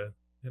I had an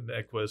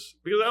Equus,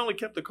 because I only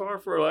kept the car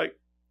for like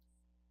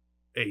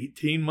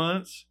 18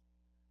 months,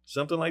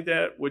 something like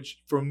that,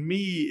 which for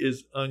me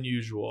is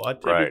unusual. I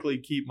typically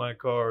keep my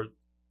car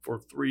for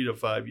 3 to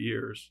 5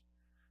 years,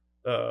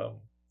 and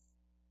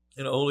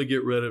only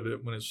get rid of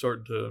it when it's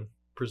starting to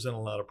present a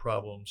lot of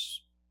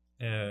problems.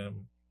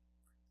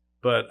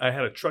 But I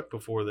had a truck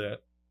before that,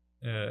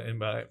 and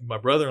my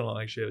brother-in-law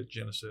actually had a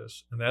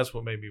Genesis, and that's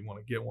what made me want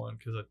to get one,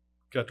 because I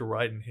got to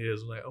ride in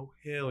his. I'm like, oh,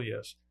 hell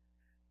yes,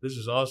 this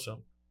is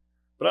awesome.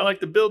 But I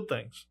like to build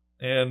things,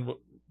 and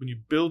when you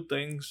build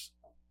things,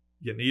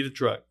 you need a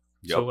truck.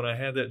 Yep. So when I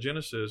had that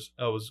Genesis,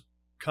 I was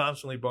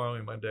constantly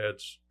borrowing my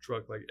dad's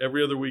truck. Like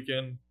every other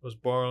weekend, I was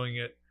borrowing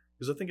it,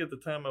 because I think at the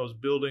time I was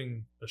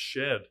building a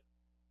shed.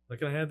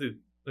 Like I had to,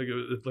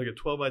 like a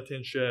 12 by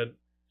 10 shed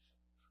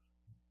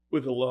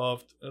with a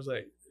loft. I was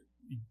like,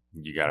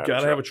 you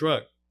gotta have a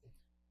truck.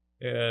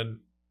 And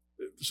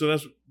so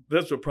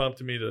that's what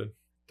prompted me to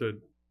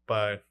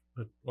buy,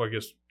 or I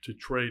guess to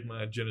trade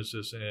my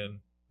Genesis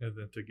in, and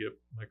then to get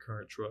my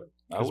current truck.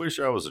 I wish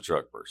I was a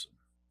truck person.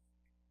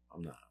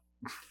 I'm not.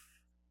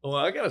 Well,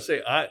 I gotta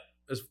say,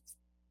 as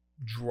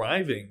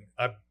driving,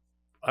 I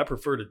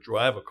prefer to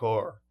drive a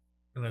car,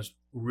 and I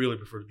really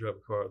prefer to drive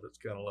a car that's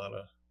got a lot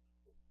of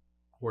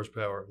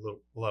horsepower,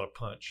 a lot of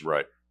punch.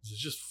 Right. It's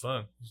just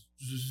fun.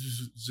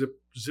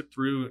 Zip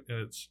through, and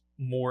it's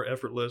more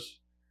effortless.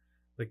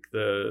 Like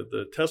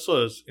the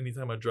Teslas,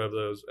 anytime I drive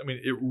those, I mean,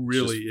 it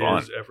really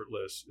is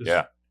effortless.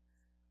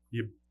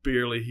 You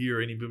barely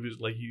hear any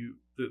movement. Like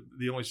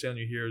the only sound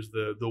you hear is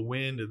the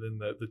wind, and then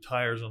the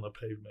tires on the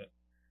pavement.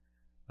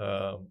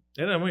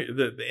 And I mean,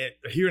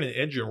 hearing an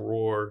engine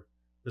roar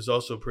is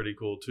also pretty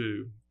cool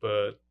too.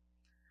 But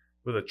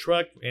with a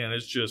truck, man,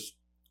 it's just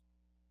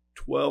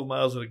 12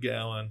 miles a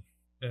gallon,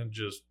 and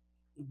just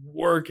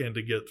working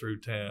to get through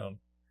town,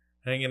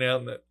 hanging out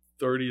in that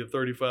 30 to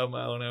 35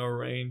 mile an hour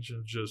range,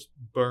 and just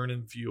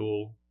burning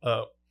fuel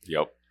up.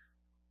 Yep.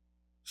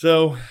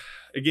 So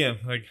again,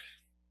 like,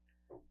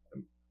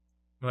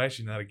 well,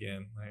 actually not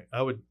again. Like,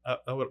 I'd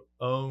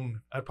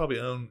probably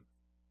own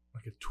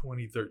like a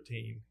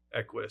 2013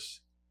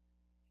 Equus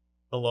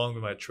along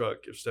with my truck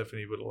if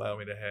Stephanie would allow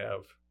me to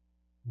have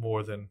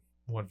more than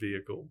one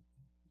vehicle.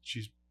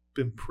 She's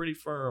been pretty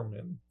firm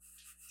in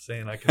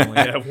saying I can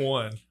only have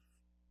one.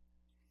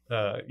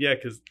 Yeah,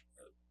 because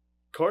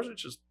cars are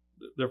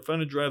they're fun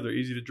to drive. They're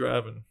easy to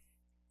drive, and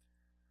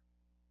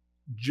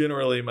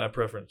generally my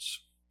preference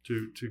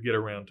to get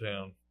around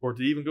town or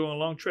to even go on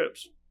long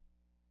trips.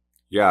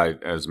 Yeah,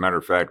 as a matter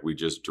of fact, we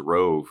just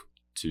drove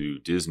to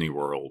Disney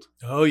World.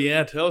 Oh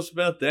yeah, tell us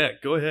about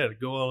that. Go ahead,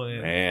 go all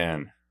in.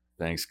 Man,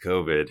 thanks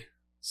COVID.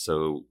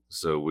 So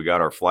we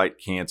got our flight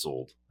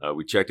canceled.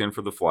 We checked in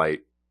for the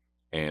flight,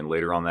 and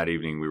later on that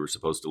evening we were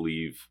supposed to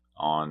leave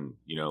on,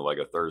 like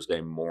a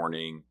Thursday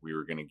morning. We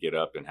were going to get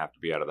up and have to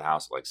be out of the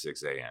house at like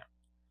 6 a.m.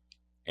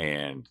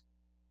 And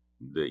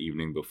the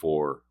evening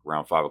before,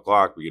 around 5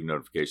 o'clock, we get a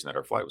notification that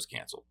our flight was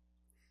canceled.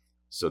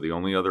 So the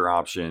only other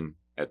option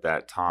at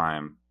that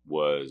time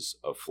was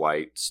a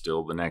flight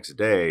still the next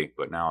day,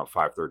 but now at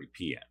 5:30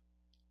 p.m.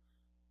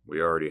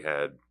 We already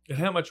had. And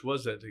how much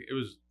was that? It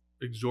was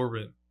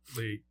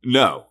exorbitantly.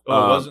 No.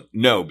 Oh, it wasn't?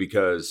 No,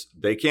 because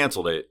they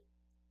canceled it.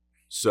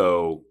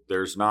 So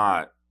there's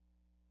no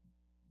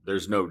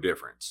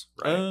difference,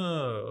 right?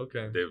 Oh,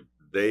 okay.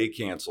 They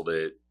canceled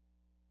it.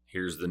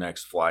 Here's the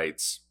next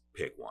flights.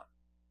 Pick one.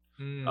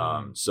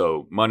 Mm.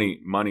 So money,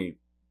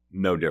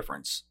 no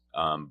difference.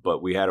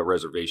 But we had a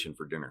reservation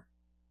for dinner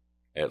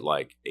at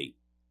like 8.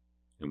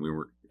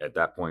 And at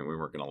that point, we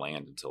weren't going to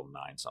land until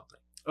 9 something.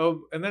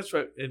 Oh, and that's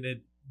right. And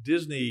at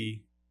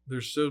Disney, they're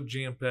so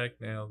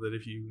jam-packed now that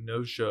if you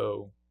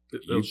no-show,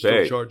 they'll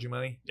still charge you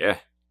money? Yeah.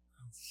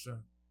 So,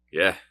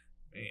 yeah.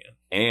 Man.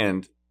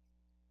 And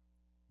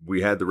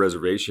we had the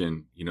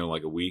reservation,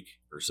 like a week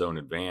or so in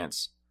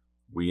advance.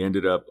 We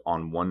ended up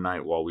on one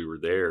night while we were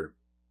there,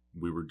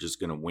 we were just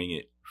going to wing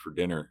it for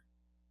dinner.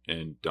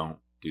 And don't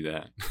do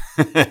that.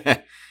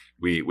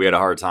 We had a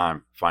hard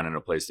time finding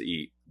a place to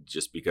eat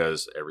just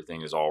because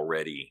everything is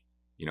already,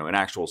 an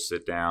actual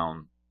sit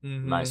down,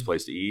 nice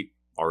place to eat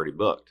already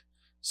booked.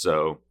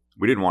 So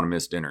we didn't want to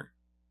miss dinner.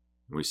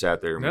 We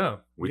sat there. And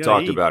we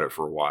talked about it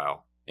for a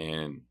while,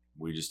 and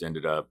we just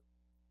ended up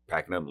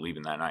packing up and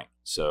leaving that night.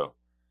 So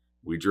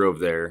we drove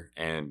there,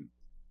 and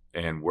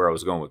where I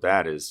was going with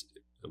that is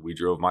we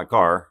drove my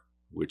car,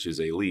 which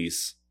is a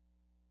lease,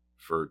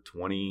 for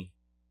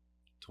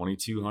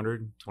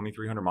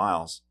 2,300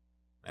 miles.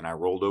 And I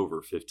rolled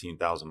over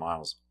 15,000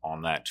 miles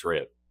on that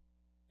trip.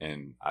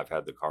 And I've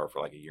had the car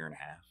for like a year and a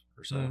half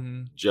or so.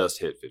 Mm-hmm. Just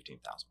hit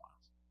 15,000 miles.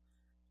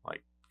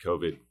 Like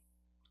COVID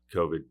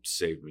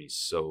saved me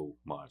so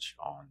much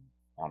on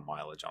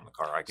mileage on the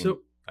car. I can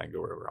go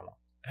wherever I want.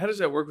 How does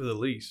that work with a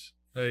lease?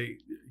 Like,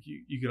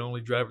 you can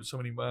only drive it so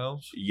many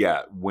miles?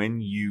 Yeah.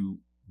 When you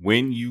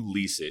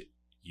lease it,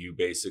 you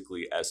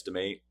basically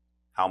estimate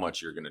how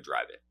much you're going to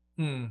drive it.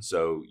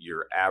 So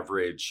your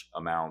average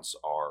amounts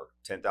are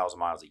 10,000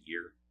 miles a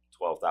year,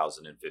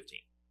 12,000 and 15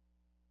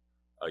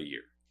 a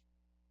year.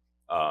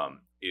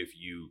 If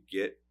you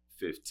get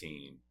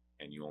 15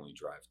 and you only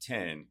drive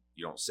 10,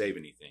 you don't save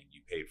anything.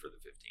 You paid for the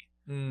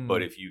 15.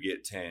 But if you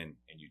get 10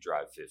 and you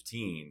drive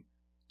 15,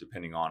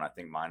 depending on, I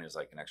think mine is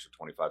like an extra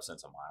 25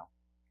 cents a mile.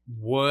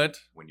 What?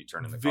 When you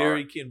turn in the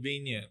Very car.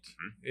 convenient.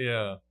 Mm-hmm.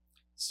 Yeah.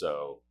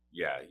 So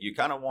yeah, you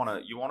kind of want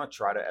to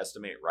try to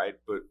estimate, right?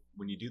 But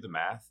when you do the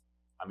math,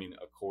 I mean,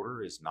 a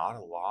quarter is not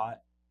a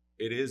lot.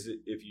 It is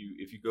if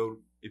you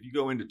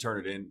go in to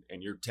turn it in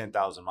and you're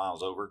 10,000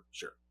 miles over,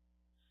 sure.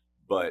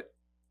 But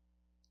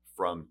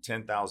from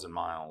 10,000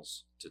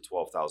 miles to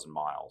 12,000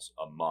 miles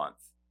a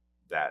month,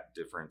 that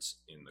difference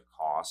in the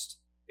cost,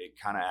 it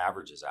kind of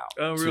averages out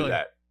to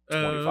that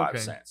 25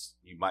 cents.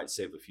 You might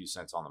save a few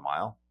cents on the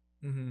mile,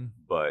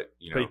 but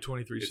pay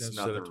 23 cents. It's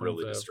nothing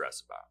really to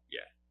stress about.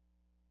 Yeah.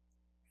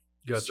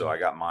 Gotcha. So I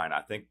got mine.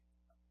 I think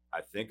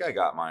I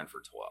got mine for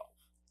 12,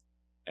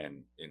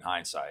 and in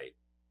hindsight,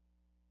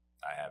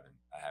 I haven't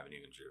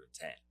even driven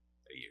 10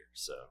 a year.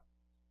 So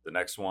the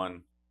next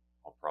one,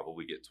 I'll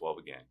probably get 12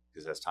 again,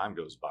 because as time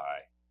goes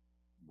by,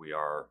 we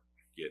are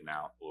getting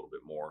out a little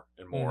bit more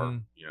and more.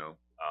 You know,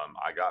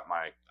 I got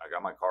my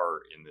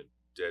car in the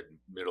dead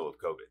middle of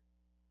COVID.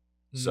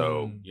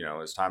 So, you know,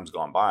 as time's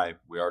gone by,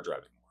 we are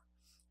driving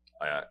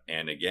more.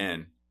 And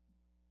again,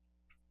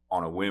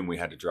 on a whim, we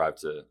had to drive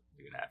to,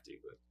 we didn't have to,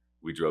 but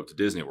we drove to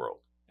Disney World.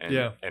 And,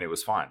 and it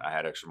was fine. I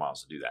had extra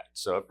miles to do that.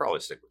 So I'd probably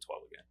stick with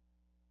 12 again.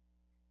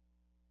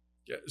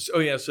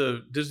 Yeah. So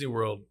Disney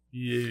World.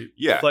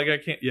 Yeah. Like I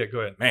can't. Yeah,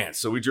 go ahead. Man,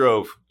 so we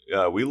drove,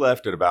 we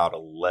left at about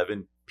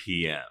 11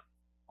 p.m.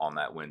 on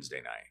that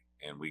Wednesday night.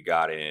 And we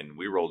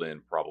rolled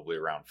in probably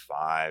around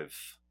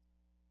 5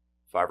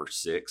 or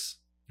 6.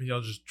 And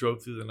y'all just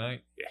drove through the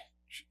night? Yeah.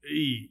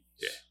 Jeez.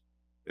 Yeah.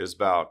 It was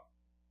about,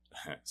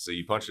 so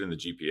you punch it in the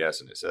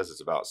GPS and it says it's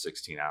about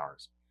 16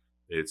 hours.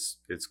 It's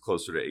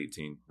closer to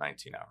 18,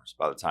 19 hours.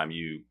 By the time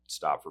you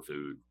stop for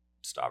food,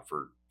 stop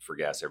for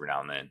gas every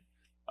now and then,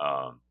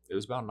 it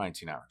was about a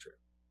 19-hour trip.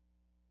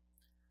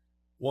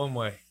 One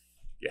way.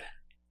 Yeah.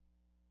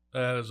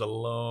 That is a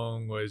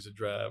long ways to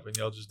drive, and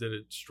y'all just did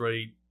it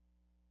straight.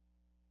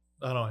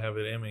 I don't have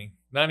it in me.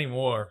 Not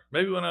anymore.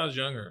 Maybe when I was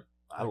younger.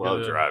 I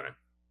love driving.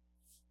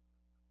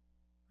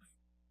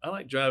 I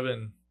like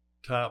driving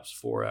tops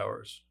 4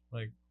 hours.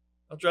 Like,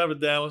 I'll drive to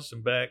Dallas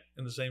and back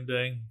in the same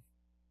day.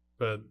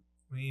 But,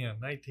 man,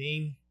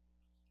 19,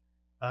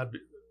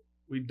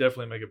 we'd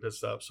definitely make a pit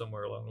stop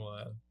somewhere along the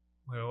line.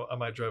 Well, I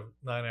might drive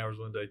 9 hours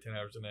one day, 10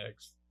 hours the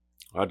next.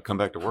 I'd come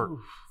back to work.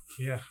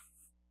 Yeah.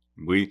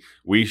 We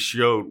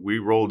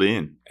rolled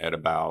in at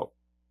about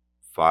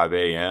 5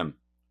 a.m.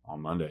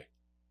 on Monday.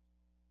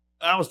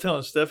 I was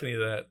telling Stephanie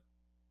that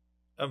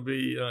I'll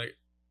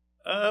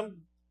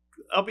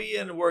be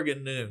in work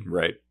at noon.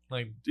 Right.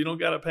 Like, you don't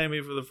got to pay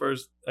me for the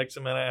first X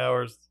amount of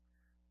hours.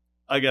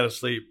 I got to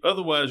sleep.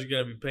 Otherwise, you're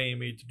going to be paying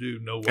me to do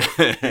no work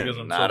because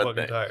I'm so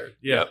fucking tired.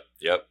 Yeah.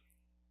 Yep.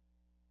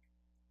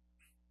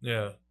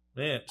 Yeah.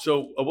 Man.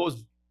 So what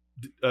was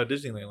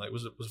Disneyland like?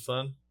 Was it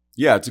fun?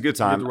 Yeah, it's a good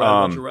time. Did you ride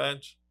a bunch of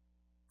rides?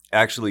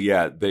 Actually,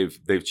 yeah,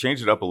 they've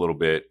changed it up a little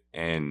bit,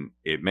 and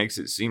it makes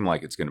it seem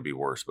like it's going to be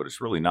worse, but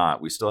it's really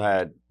not. We still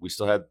had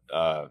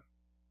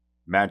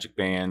magic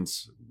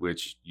bands,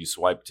 which you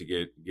swipe to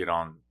get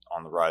on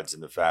the rides in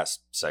the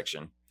fast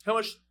section. How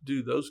much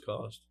do those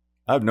cost?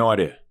 I have no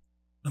idea.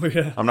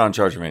 Yeah. I'm not in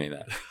charge of any of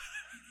that.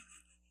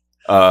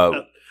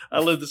 I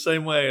live the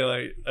same way.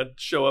 Like, I'd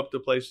show up to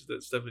places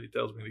that Stephanie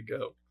tells me to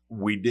go.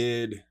 We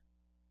did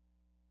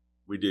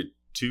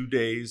 2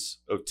 days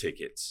of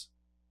tickets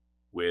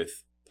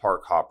with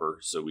Park Hopper,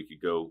 so we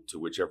could go to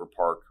whichever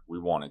park we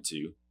wanted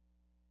to.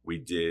 We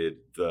did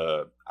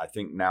I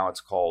think now it's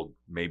called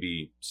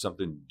maybe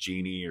something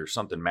Genie or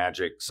something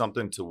Magic,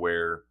 something to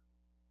where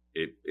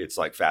it's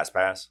like Fast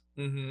Pass.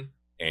 Mm-hmm.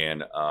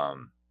 And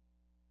I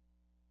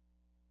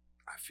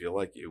feel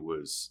like it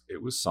was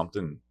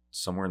something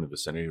somewhere in the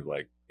vicinity of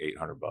like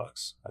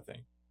 $800, I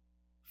think,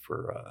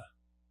 for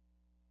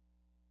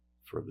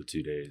the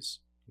 2 days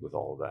with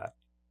all of that.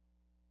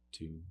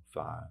 2,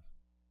 5,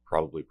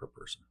 probably per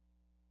person,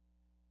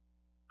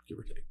 give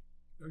or take.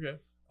 Okay.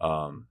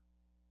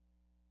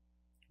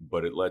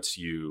 But it lets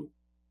you,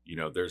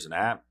 there's an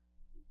app,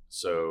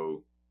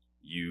 so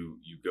you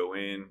go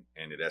in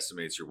and it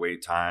estimates your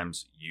wait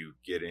times. You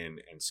get in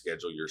and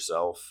schedule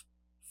yourself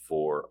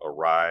for a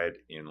ride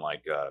in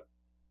like a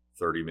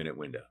 30-minute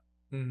window.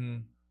 Mm-hmm.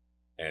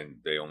 And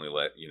they only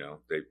let,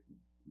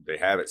 they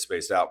have it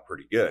spaced out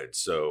pretty good.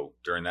 So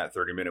during that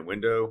 30-minute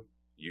window,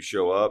 you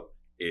show up,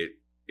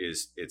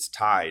 it's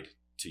tied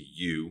to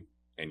you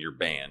and your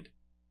band.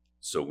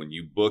 So when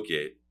you book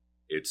it,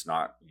 it's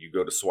not, you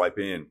go to swipe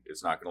in,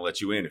 it's not going to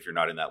let you in if you're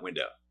not in that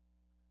window.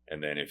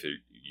 And then if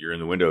you're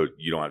in the window,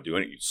 you don't have to do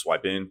anything. You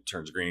swipe in,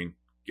 turns green,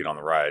 get on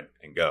the ride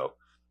and go.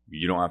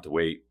 You don't have to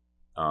wait.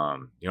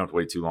 You don't have to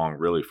wait too long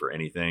really for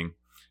anything.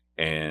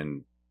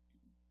 And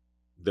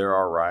there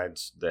are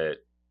rides that,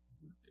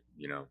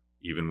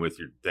 even with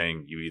your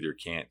thing, you either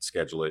can't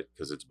schedule it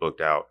because it's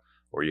booked out,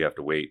 or you have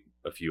to wait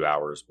a few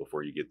hours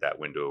before you get that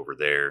window over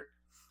there.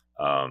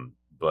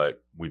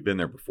 But we've been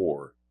there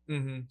before.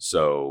 Mm-hmm.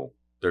 So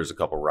there's a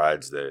couple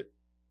rides that,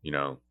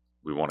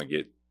 we want to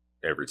get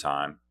every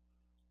time.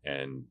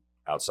 And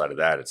outside of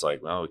that, it's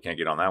like, well, we can't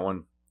get on that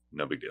one.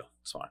 No big deal.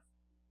 It's fine.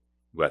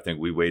 But I think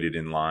we waited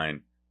in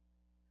line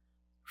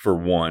for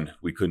one.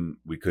 We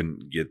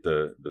couldn't get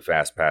the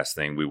fast pass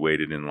thing. We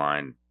waited in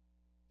line.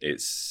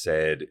 It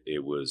said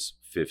it was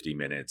 50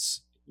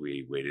 minutes.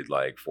 We waited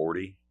like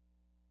 40.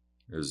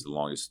 It was the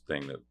longest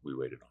thing that we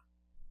waited on.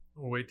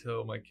 We'll wait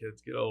till my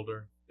kids get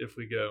older if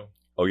we go.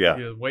 Oh, yeah.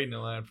 Yeah, waiting in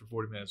line for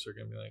 40 minutes, they're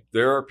going to be like...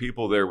 There are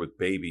people there with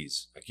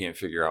babies. I can't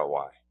figure out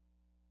why.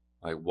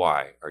 Like,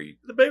 why are you...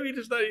 The baby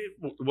just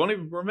won't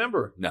even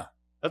remember. No.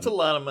 That's a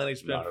lot of money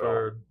spent Not at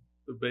for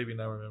the baby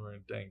not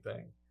remembering a dang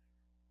thing.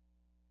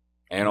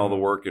 And all the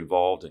work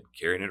involved in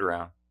carrying it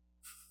around.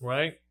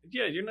 Right?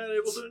 Yeah, you're not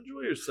able to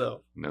enjoy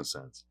yourself. No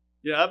sense.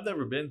 Yeah, I've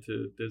never been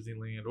to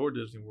Disneyland or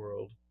Disney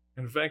World.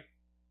 In fact,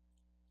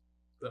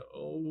 the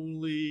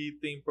only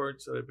theme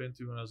parks that I've been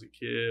to when I was a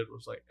kid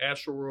was like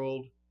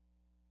Astroworld.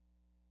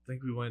 I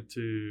think we went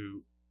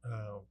to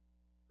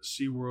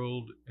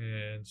SeaWorld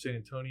in San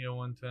Antonio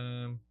one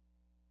time.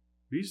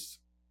 We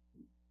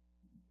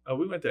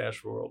went to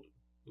Astroworld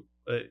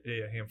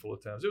a handful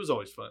of times. It was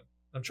always fun.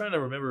 I'm trying to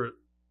remember.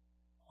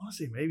 I want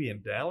to say maybe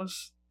in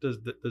Dallas.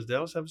 Does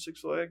Dallas have Six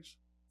Flags?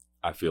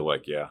 I feel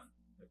like, yeah.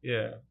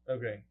 Yeah.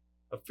 Okay.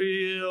 I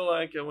feel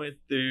like I went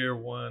there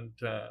one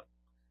time,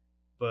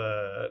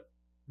 but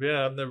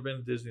yeah, I've never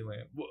been to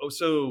Disneyland.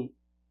 So,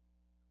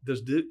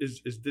 is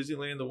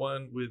Disneyland the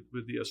one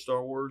with the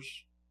Star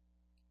Wars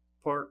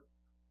park?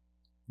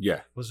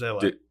 Yeah. What's that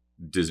like?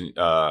 Disney.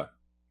 I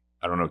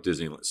don't know if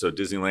Disneyland. So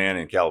Disneyland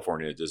in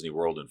California, Disney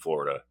World in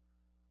Florida.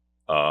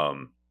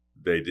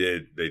 They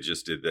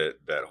just did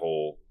that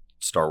whole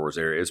Star Wars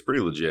area. It's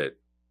pretty legit.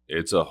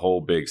 It's a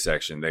whole big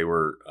section. They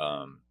were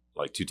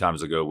like 2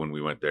 times ago when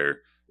we went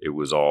there. It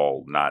was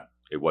all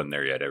it wasn't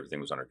there yet. Everything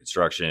was under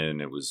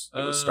construction. It was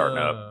starting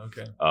up.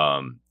 Okay.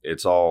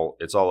 It's all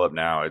up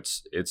now.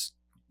 It's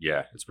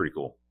pretty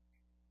cool.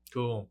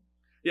 Cool.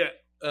 Yeah.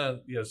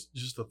 Yes.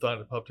 Just the thought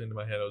that popped into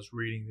my head. I was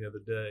reading the other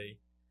day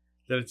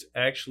that it's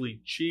actually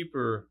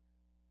cheaper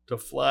to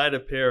fly to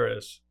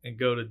Paris and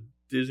go to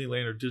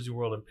Disneyland or Disney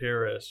World in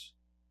Paris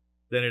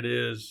than it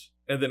is,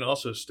 and then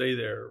also stay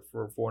there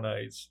for 4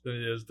 nights, than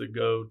it is to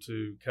go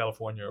to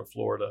California or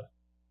Florida.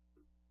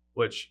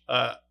 Which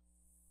I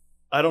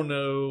don't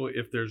know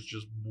if there's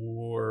just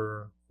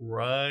more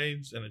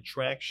rides and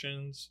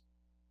attractions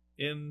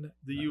in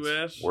the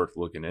U.S. Worth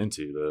looking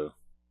into, though.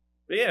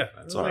 But yeah,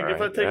 that's like right.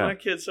 If I take my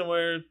kids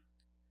somewhere,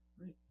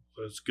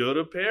 let's go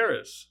to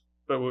Paris.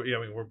 But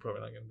we're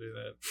probably not going to do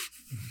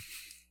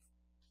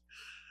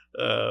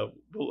that.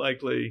 But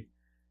likely,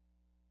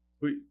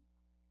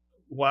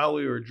 while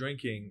we were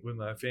drinking with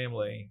my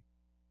family,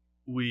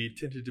 we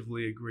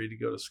tentatively agreed to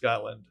go to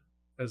Scotland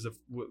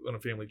on a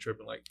family trip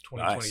in like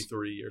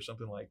 2023 nice. Or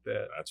something like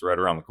that. That's right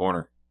around the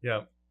corner.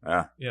 Yeah.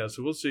 Yeah.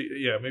 So we'll see.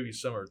 Yeah, maybe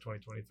summer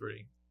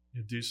 2023.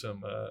 You do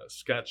some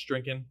Scotch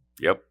drinking.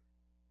 Yep.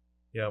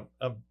 Yeah,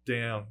 I'm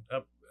down.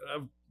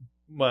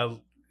 My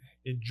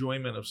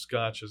enjoyment of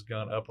Scotch has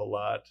gone up a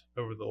lot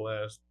over the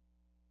last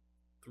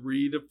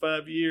 3 to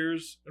 5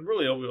 years, and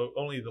really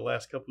only the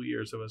last couple of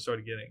years have I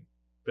started getting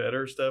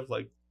better stuff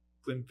like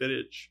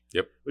Glenfiddich.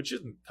 Yep. Which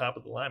isn't top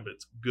of the line, but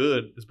it's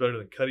good. It's better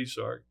than Cutty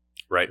Sark.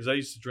 Right. Because I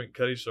used to drink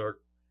Cutty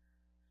Sark.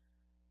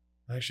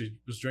 I actually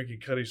was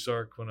drinking Cutty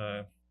Sark when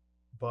I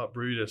bought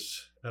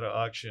Brutus at an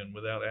auction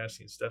without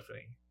asking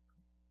Stephanie.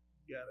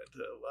 Got into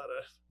a lot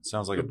of...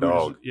 Sounds like a Brutus,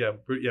 dog. Yeah,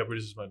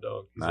 Brutus is my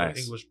dog. He's nice.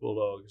 An English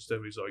bulldog. And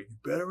Stephanie's like, you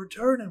better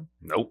return him.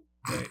 Nope.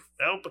 Like,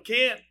 nope, I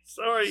can't.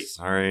 Sorry.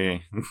 So,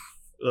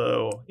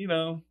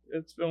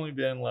 it's only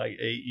been like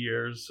 8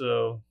 years,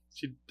 so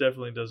she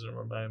definitely doesn't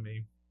remind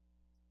me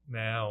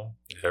now.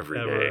 Every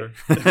ever.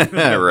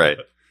 day. Right.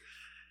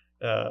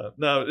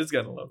 No, it's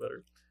gotten a lot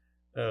better.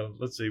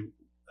 Let's see.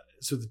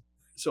 So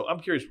I'm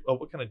curious.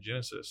 What kind of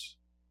Genesis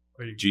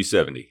are you?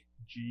 G70.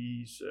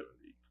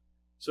 G70.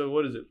 So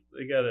what is it?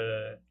 They got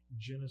a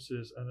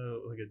Genesis. I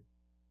know, like a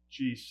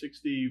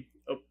G60.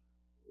 Oh,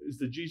 is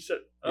the G7?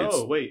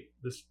 Oh, wait.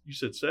 You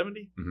said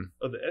 70? Mm-hmm.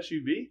 Oh, the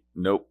SUV?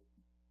 Nope.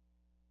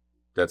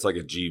 That's like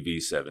a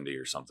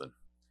GV70 or something.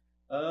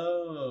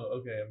 Oh,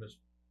 okay. I missed.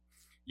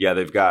 Yeah,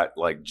 they've got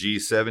like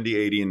G70,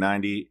 80, and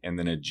 90, and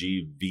then a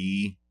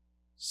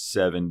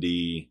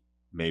GV70,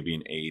 maybe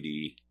an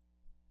 80.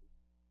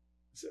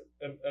 So,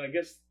 and I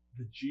guess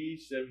the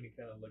G70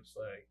 kind of looks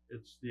like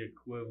it's the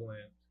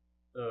equivalent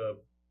of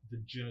the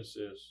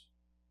Genesis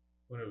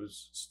when it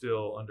was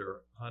still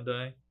under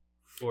Hyundai.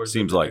 Or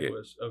seems like it.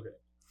 Okay.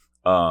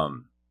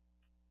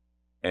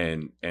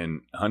 And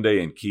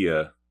Hyundai and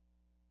Kia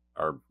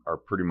are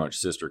pretty much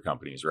sister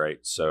companies, right?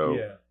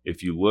 So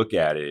if you look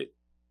at it,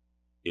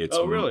 it's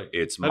really? I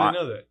didn't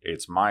know that.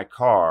 It's my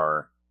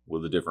car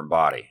with a different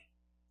body.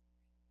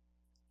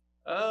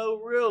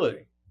 Oh,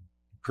 really?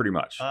 Pretty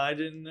much. I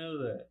didn't know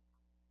that.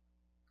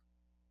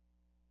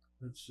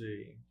 Let's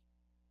see.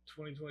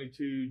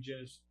 2022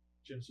 Genesis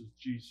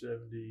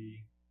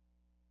G70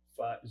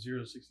 0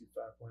 to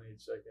 65.8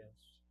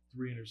 seconds,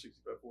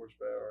 365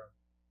 horsepower.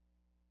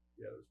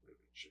 Yeah, that's pretty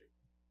good shape.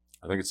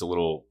 I think it's a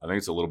little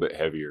bit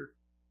heavier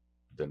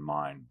than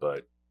mine,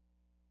 but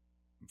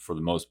for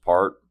the most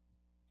part,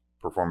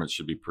 performance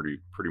should be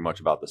pretty much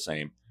about the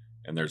same.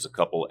 And there's a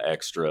couple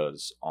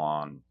extras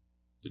on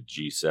the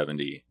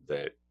G70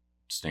 that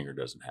Stinger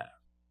doesn't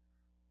have.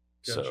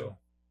 Gotcha. So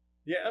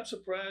yeah, I'm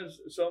surprised.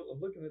 So I'm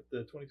looking at the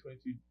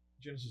 2022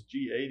 Genesis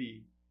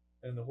G80,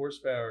 and the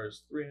horsepower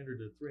is 300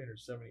 to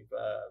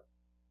 375,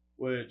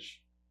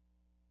 which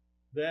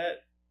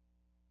that,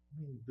 I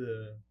mean,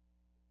 the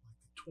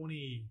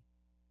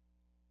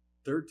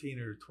 2013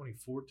 or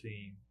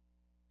 2014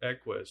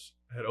 Equus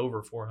had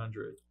over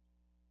 400.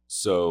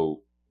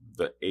 So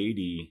the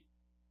 80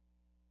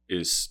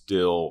 is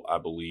still, I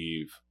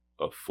believe,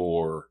 a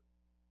 4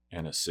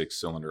 and a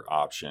 6-cylinder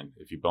option.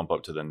 If you bump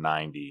up to the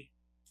 90,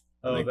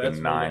 I think the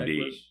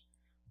 90,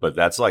 but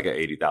that's like an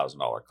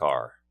 $80,000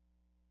 car.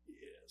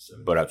 Yeah,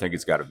 but I think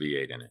it's got a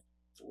V8 in it.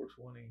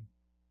 420.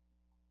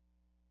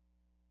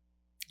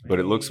 But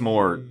it looks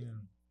more.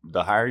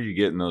 The higher you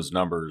get in those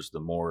numbers, the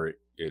more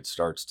it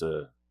starts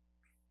to.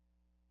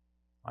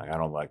 Like, I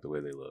don't like the way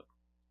they look.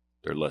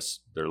 They're less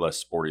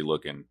sporty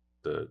looking.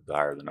 The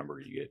higher the number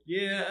you get.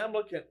 Yeah, I'm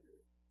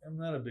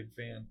not a big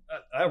fan.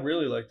 I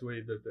really like the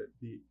way that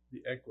the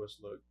Equus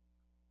look.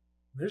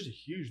 There's a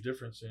huge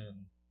difference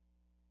in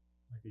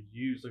like a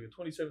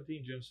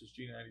 2017 Genesis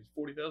G90 is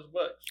 $40,000.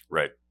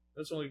 Right.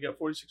 That's only got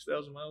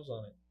 46,000 miles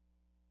on it.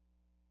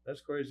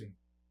 That's crazy.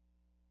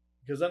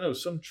 Because I know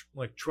some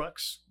like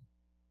trucks,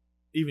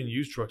 even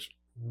used trucks,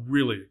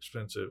 really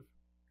expensive.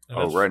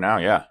 And right now,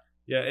 yeah.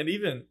 Yeah, and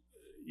even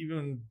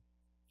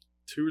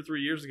 2 or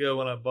 3 years ago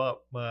when I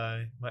bought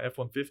my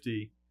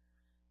F-150,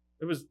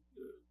 it was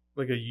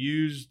like a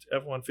used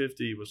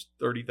F-150 was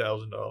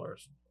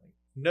 $30,000.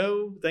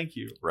 No, thank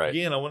you. Right.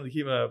 Again, I wanted to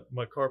keep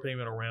my car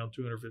payment around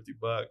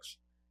 $250.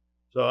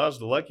 So I was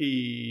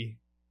lucky.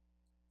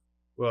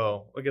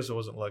 Well, I guess I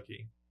wasn't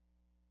lucky.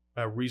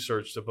 I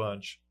researched a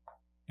bunch,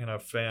 and I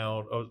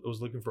found I was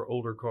looking for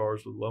older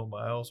cars with low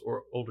miles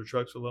or older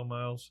trucks with low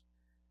miles,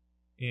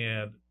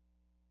 and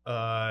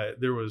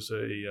there was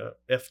a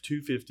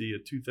F-250, a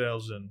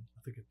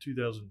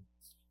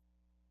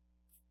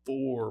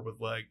 2004 with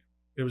like,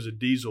 it was a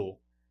diesel,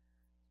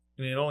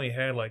 and it only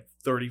had like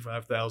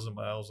 35,000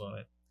 miles on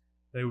it.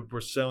 They were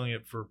selling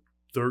it for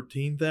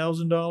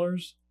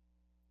 $13,000,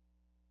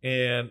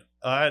 and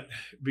I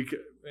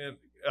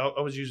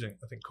was using,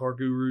 I think, Car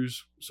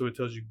Gurus, so it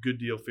tells you good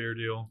deal, fair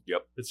deal.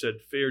 Yep. It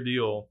said fair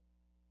deal,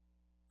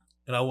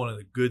 and I wanted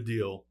a good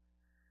deal,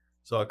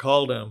 so I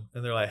called them,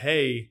 and they're like,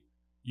 "Hey,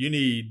 you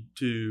need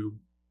to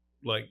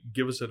like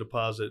give us a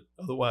deposit,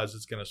 otherwise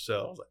it's gonna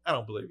sell." I was like, "I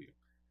don't believe you."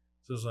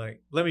 So it's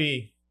like, let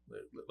me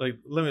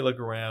look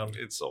around.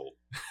 It's sold.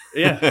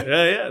 yeah,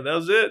 that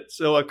was it.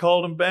 So I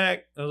called them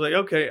back. I was like,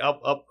 "Okay,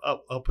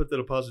 I'll put the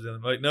deposit in."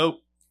 I'm like,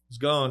 "Nope, it's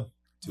gone."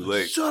 Too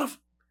late. Shut up.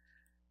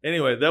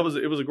 Anyway, it was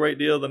a great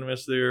deal that I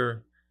missed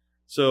there.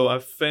 So I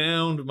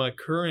found my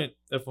current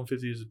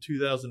F-150 is a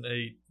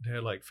 2008. It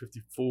had like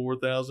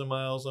 54,000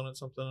 miles on it,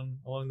 something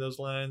along those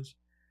lines.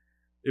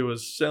 It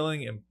was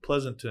selling in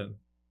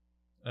Pleasanton.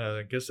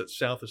 I guess that's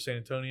south of San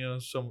Antonio,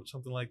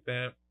 something like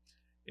that.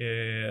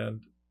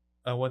 And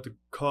I went to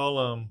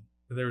call them,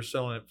 and they were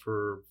selling it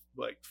for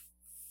like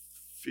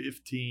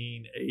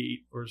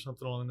 15,800 or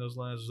something along those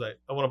lines. I was like,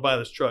 "I want to buy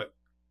this truck."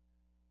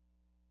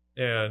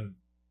 And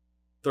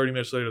 30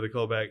 minutes later, they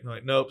call back and they're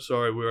like, "Nope,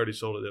 sorry, we already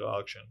sold it at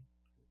auction,"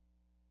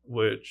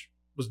 which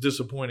was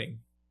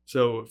disappointing.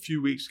 So a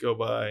few weeks go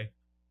by,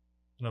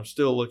 and I'm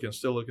still looking.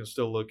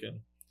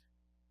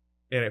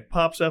 And it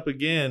pops up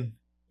again,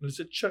 and it's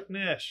at Chuck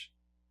Nash,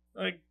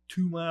 like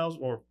 2 miles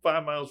or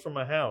 5 miles from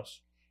my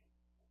house.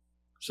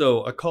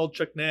 So I called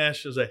Chuck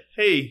Nash and was like,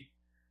 "Hey,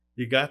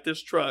 you got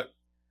this truck.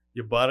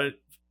 You bought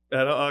it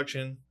at an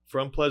auction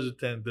from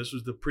Pleasanton. This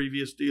was the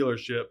previous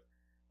dealership.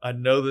 I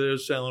know that they're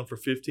selling for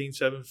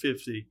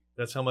 $15,750.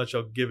 That's how much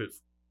I'll give it,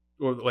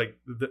 or like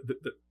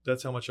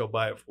that's how much I'll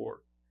buy it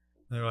for."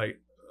 And they're like,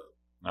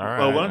 "All right,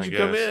 well, why don't you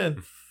come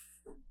in?"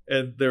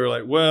 And they were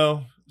like,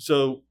 "Well,"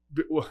 so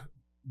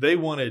they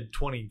wanted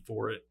 20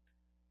 for it.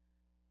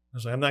 I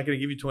was like, "I'm not going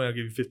to give you 20. I'll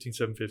give you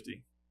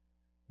 $15,750.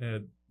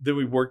 And then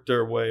we worked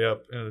our way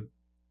up and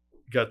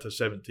got to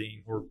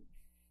 17. We're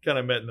kind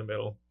of met in the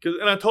middle.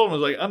 And I told them, I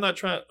was like, "I'm not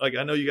trying. Like,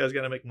 I know you guys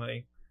got to make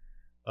money,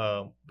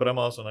 but I'm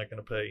also not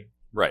going to pay."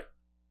 Right.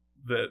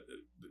 That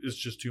is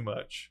just too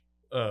much.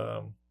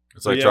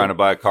 It's like trying to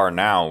buy a car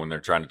now when they're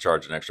trying to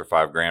charge an extra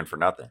 $5,000 for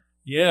nothing.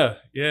 Yeah,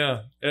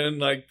 and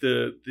like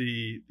the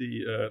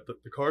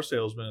car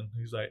salesman,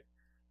 he's like,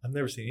 "I've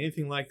never seen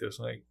anything like this.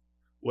 Like,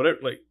 whatever.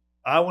 Like,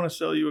 I want to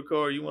sell you a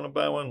car. You want to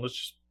buy one? Let's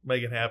just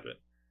make it happen."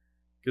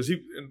 Because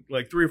he,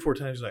 like 3 or 4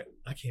 times, he's like,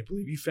 "I can't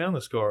believe you found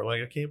this car.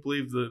 Like, I can't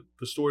believe the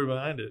story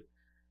behind it."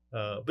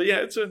 But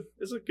yeah, it's a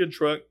good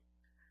truck.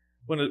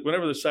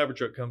 Whenever the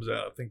Cybertruck comes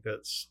out, I think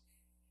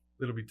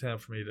it'll be time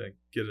for me to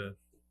get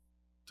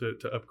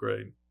to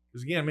upgrade.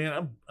 Because again,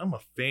 man, I'm a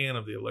fan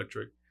of the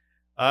electric.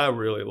 I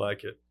really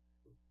like it.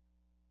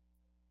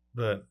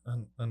 But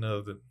I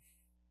know that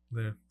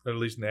at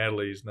least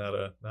Natalie's not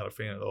a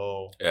fan at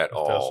all At of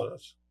all.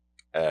 Teslas.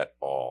 At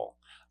all.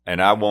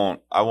 And I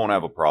won't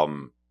have a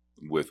problem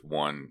with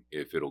one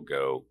if it'll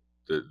go.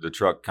 The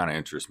truck kind of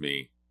interests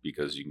me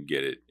because you can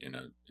get it in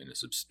a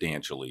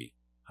substantially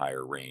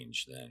higher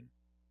range than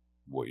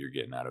what you're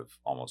getting out of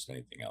almost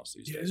anything else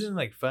these days. Isn't it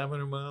like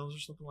 500 miles or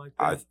something like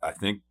that? I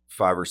think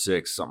 5 or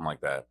 6, something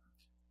like that.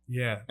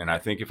 Yeah. And I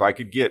think if I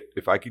could get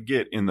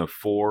in the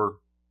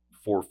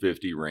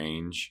 450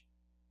 range,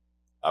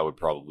 I would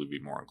probably be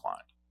more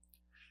inclined.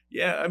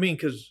 Yeah, I mean,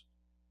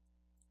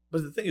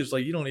 but the thing is,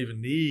 like, you don't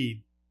even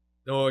need.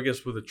 No, I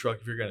guess with a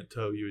truck, if you're going to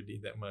tow, you would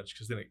need that much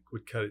because then it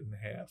would cut it in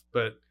half.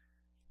 But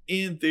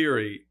in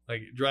theory,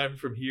 like driving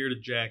from here to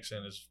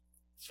Jackson is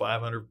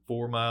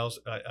 504 miles.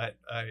 I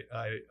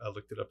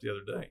looked it up the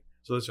other day,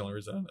 so that's the only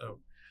reason I know.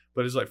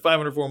 But it's like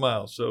 504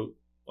 miles, so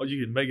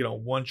you can make it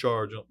on one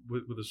charge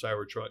with a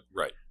Cybertruck.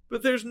 Right.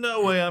 But there's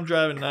no way I'm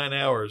driving 9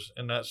 hours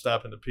and not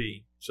stopping to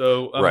pee.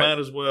 So I Right. might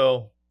as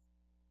well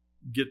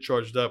get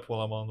charged up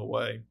while I'm on the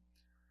way.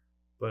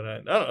 But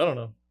I don't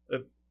know.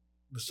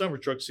 The summer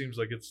truck seems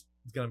like it's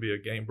going to be a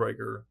game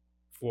breaker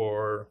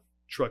for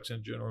trucks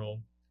in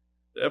general.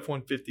 The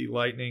F-150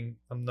 Lightning,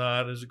 I'm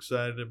not as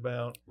excited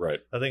about. Right.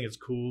 I think it's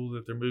cool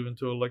that they're moving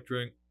to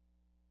electric.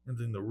 And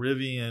then the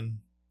Rivian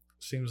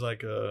seems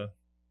like a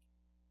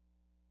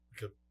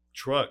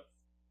truck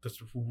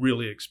that's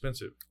really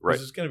expensive. Right.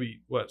 It's going to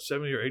be, what,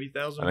 70 or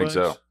 80,000 I think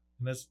so.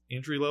 And that's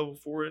entry level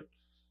for it.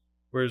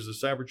 Whereas the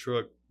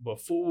Cybertruck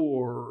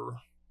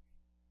before...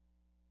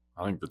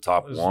 I think the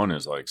top one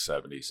is like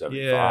 70,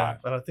 75. Yeah,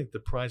 but I think the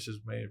prices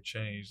may have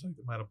changed. Like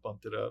they might have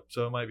bumped it up.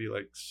 So it might be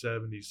like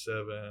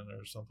 77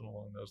 or something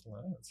along those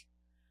lines.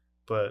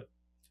 But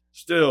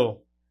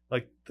still,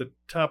 like the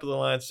top of the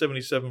line,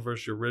 77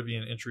 versus your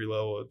Rivian entry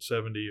level at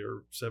 70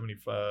 or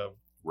 75.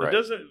 Right.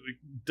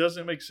 It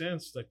doesn't make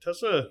sense. Like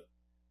Tesla,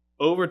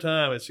 over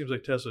time, it seems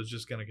like Tesla is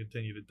just going to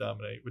continue to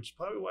dominate, which is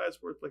probably why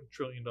it's worth like $1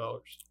 trillion.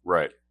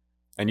 Right.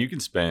 And you can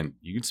spend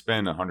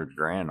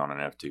 $100,000 on an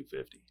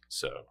F-250.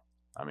 So,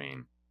 I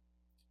mean,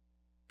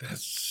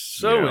 that's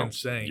so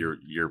insane.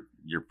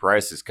 Your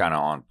price is kind of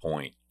on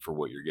point for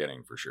what you're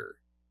getting for sure.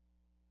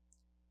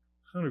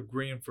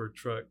 $100,000 for a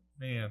truck,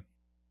 man.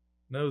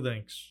 No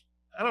thanks.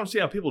 I don't see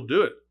how people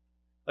do it.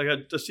 Like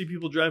I see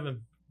people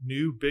driving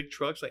new big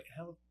trucks. Like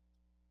how?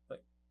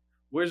 Like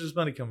where's this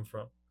money coming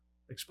from?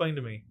 Explain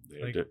to me.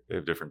 They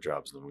have different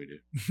jobs than we do,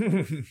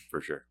 for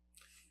sure.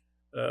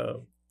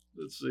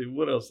 Let's see.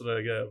 What else did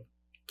I have?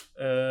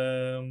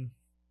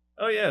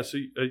 Oh yeah. So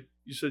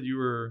you said you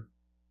were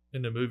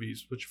into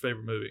movies. What's your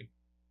favorite movie?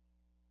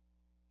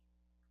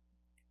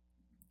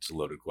 It's a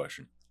loaded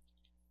question.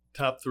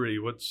 Top 3.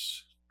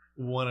 What's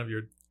one of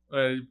your?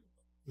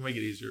 Make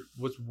it easier.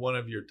 What's one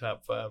of your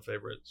top 5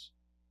 favorites?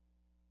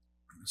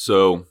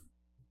 So,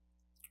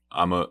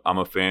 I'm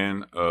a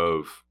fan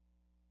of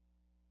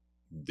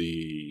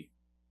the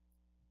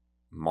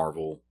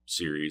Marvel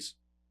series.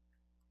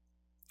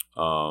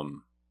 Where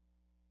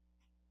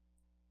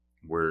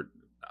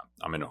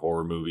I'm into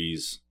horror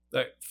movies.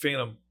 Like fan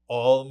of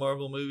all the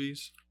Marvel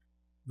movies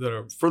that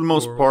are for the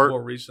most part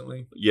more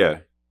recently.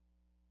 Yeah,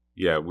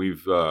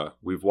 we've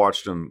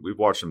watched them. We've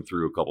watched them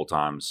through a couple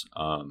times.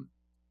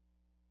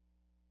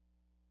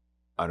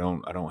 I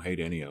don't hate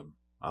any of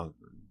them.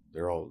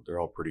 They're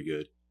all pretty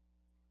good.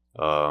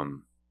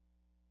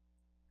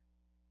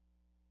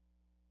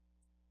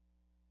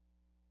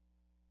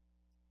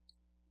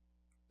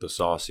 The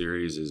Saw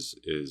series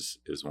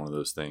is one of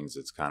those things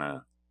that's kind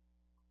of,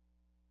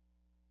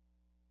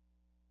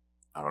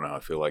 I don't know. I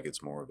feel like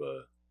it's more of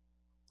a,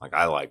 like,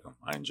 I like them.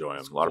 I enjoy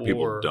them. A lot of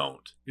people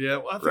don't. Yeah,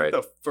 well, I think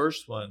the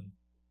first one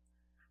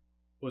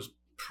was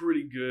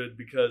pretty good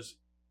because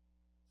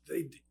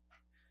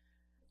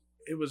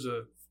it was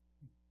a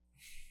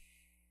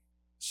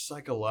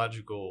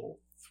psychological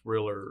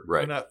thriller.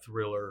 Right. Well, not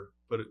thriller,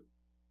 but it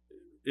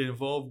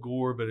involved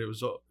gore, but it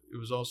was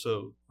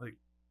also like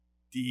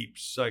deep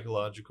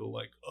psychological,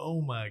 like,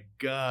 oh my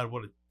God,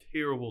 what a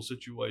terrible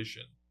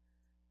situation.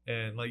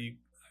 And like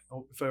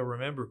if I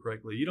remember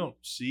correctly, you don't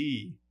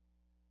see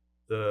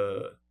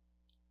the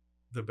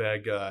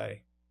bad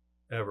guy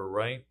ever,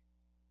 right?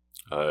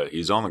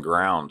 He's on the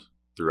ground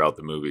throughout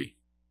the movie.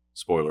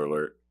 Spoiler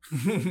alert.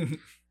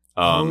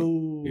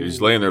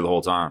 He's laying there the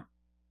whole time.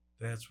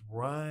 That's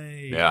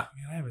right. Yeah.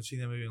 Man, I haven't seen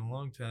that movie in a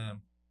long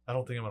time. I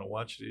don't think I'm going to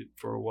watch it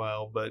for a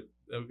while, but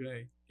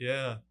okay.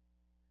 Yeah.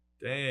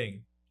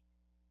 Dang.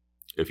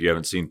 If you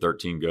haven't seen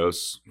 13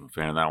 Ghosts, I'm a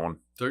fan of that one.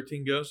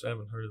 13 Ghosts? I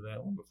haven't heard of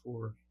that one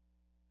before.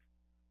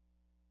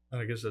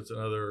 I guess that's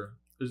another.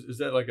 Is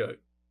that like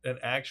an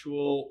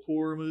actual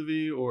horror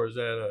movie, or is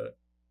that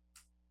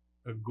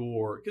a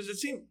gore? Because it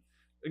seemed,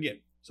 again,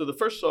 so the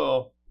first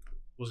Saw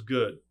was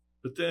good,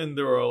 but then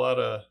there were a lot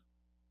of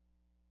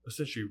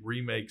essentially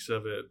remakes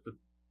of it, but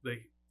they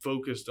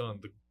focused on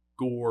the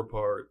gore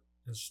part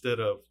instead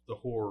of the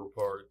horror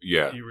part.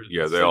 Yeah,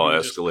 they all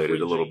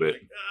escalated a little bit.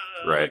 Like,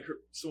 right. Like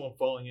someone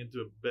falling into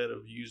a bed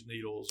of used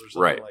needles or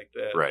something like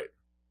that. Right.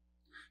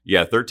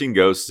 Yeah, 13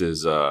 Ghosts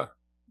is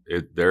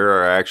There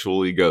are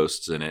actually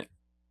ghosts in it,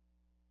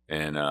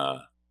 and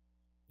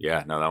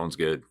yeah, no, that one's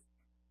good.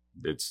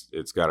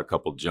 It's got a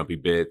couple jumpy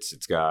bits.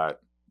 It's got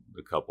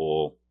a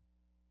couple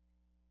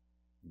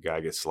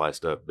guy gets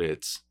sliced up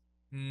bits.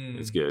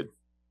 It's good.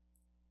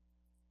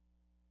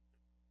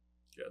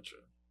 Gotcha.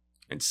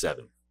 And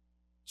 7.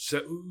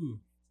 Ooh.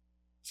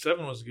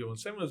 7 was a good one.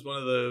 7 was one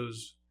of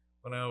those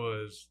when I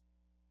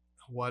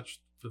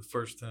watched for the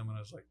first time when I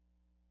was like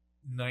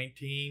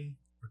 19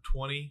 or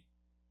 20,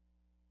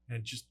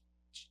 and just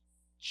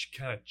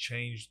kind of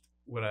changed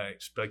what I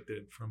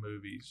expected from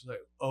movies. Like,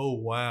 oh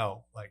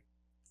wow, like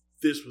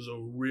this was a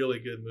really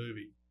good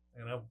movie.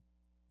 And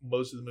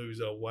most of the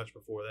movies I watched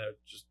before that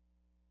just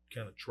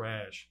kind of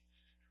trash.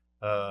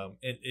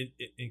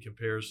 In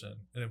comparison,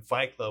 and then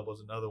Fight Club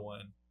was another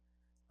one.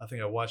 I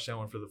think I watched that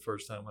one for the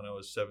first time when I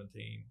was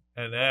 17,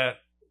 and that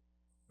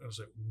I was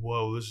like,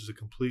 "Whoa, this is a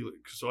completely."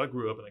 So I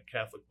grew up in a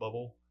Catholic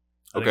bubble.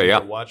 I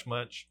didn't watch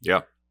much.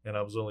 Yeah, and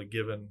I was only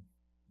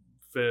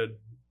fed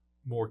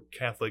more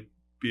Catholic,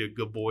 be a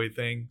good boy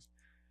things,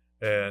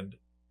 and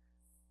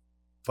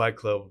Fight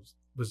Club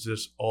was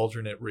this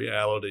alternate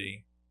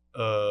reality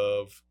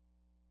of.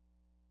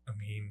 I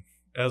mean,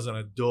 as an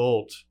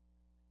adult.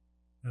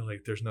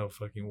 Like, there's no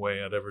fucking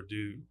way I'd ever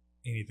do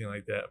anything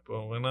like that.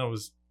 But when I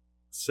was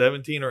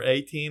 17 or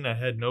 18, I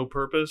had no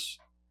purpose.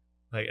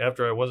 Like,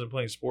 after I wasn't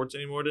playing sports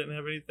anymore, didn't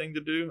have anything to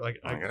do.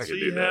 Like, I could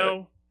see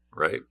how.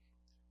 Right.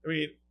 I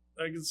mean,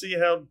 I can see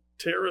how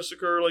terrorists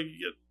occur. Like,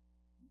 you get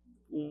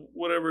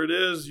whatever it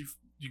is.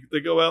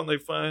 They go out and they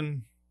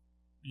find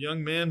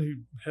young men who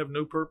have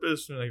no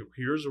purpose. And like,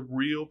 here's a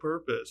real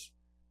purpose.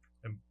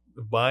 And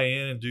buy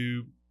in and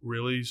do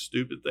really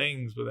stupid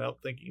things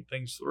without thinking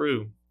things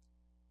through.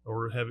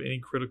 Or have any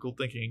critical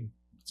thinking.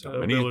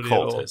 So many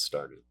cult has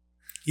started.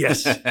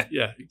 Yes.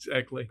 Yeah,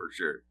 exactly. For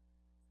sure.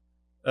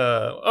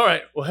 All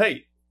right. Well,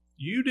 hey,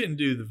 you didn't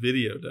do the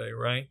video day,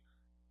 right?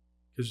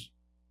 Because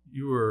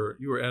you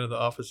were out of the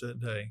office that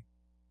day.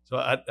 So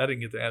I didn't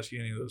get to ask you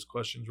any of those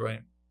questions,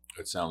 right?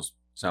 It sounds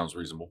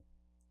reasonable.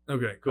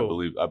 Okay,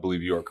 cool. I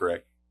believe you are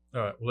correct.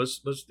 All right. Well,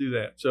 let's do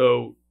that.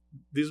 So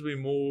these will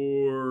be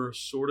more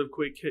sort of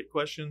quick hit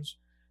questions.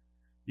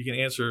 You can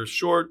answer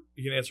short,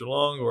 you can answer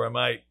long, or I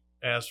might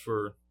ask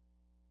for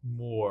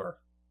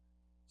more.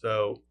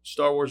 So,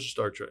 Star Wars or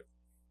Star Trek?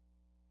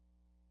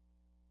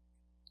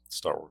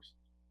 Star Wars.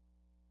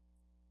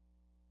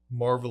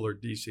 Marvel or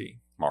DC?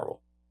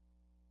 Marvel.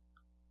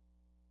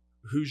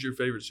 Who's your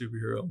favorite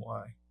superhero and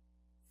why?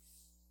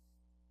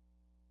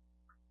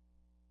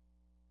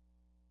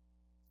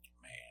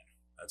 Man,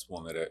 that's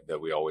one that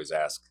we always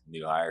ask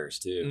new hires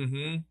too.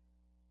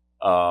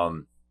 Mm-hmm.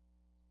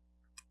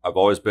 I've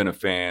always been a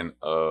fan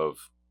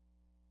of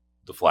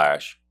The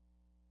Flash.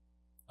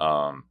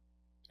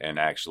 And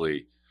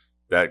actually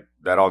that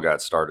all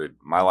got started.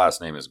 My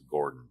last name is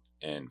Gordon,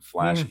 and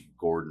Flash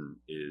Gordon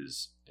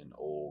is an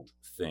old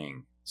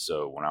thing.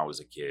 So when I was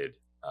a kid,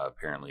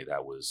 apparently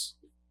that was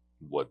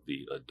what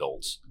the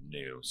adults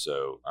knew.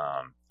 So,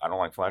 I don't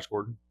like Flash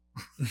Gordon.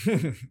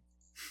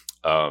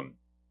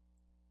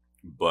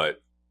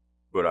 But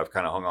I've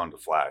kind of hung on to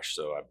Flash.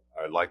 So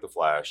I like the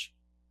Flash.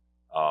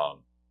 I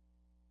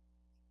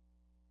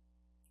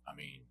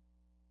mean,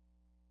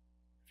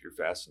 if you're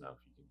fast enough,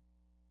 you can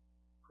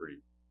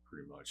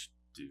pretty much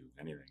do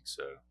anything.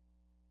 So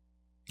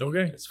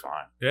okay, it's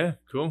fine. Yeah,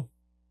 cool.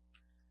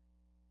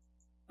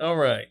 All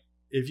right.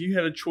 If you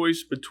had a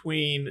choice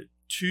between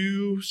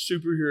 2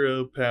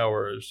 superhero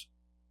powers,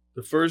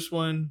 the first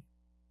one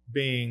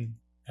being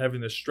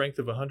having the strength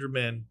of 100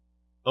 men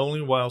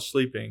only while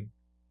sleeping,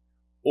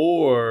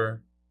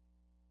 or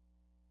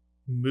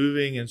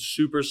moving in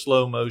super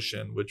slow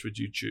motion, which would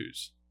you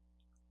choose?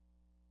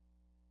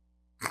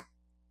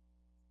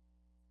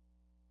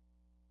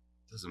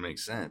 Doesn't make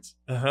sense.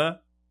 Uh-huh.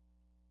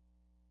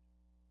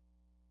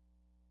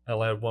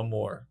 I'll add one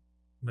more.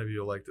 Maybe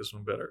you'll like this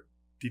one better.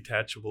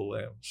 Detachable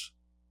limbs.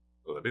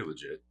 Well, that'd be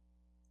legit.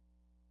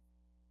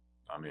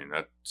 I mean,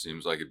 that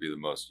seems like it'd be the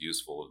most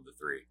useful of the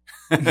 3.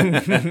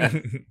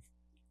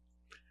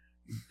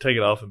 Take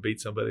it off and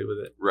beat somebody with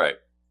it. Right.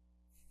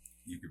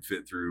 You could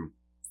fit through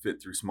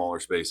smaller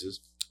spaces.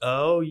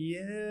 Oh,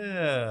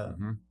 yeah.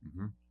 Mm-hmm.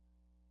 Mm-hmm.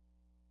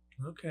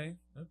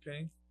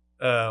 Okay.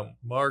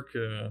 Mark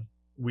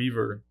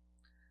Weaver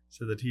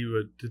said that he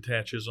would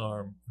detach his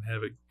arm and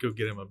have it go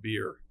get him a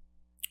beer.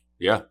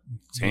 Yeah,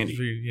 it's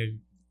handy.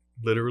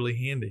 Literally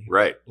handy.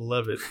 Right.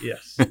 Love it.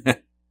 Yes.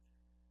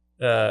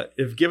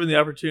 If given the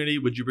opportunity,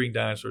 would you bring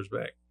dinosaurs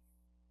back?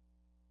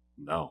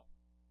 No.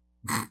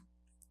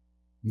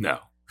 No.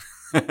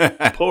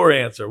 Poor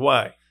answer.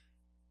 Why?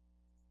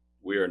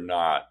 We are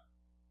not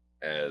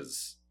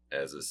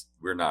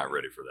we're not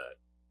ready for that.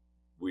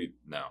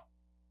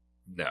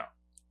 No.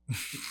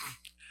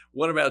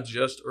 What about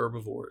just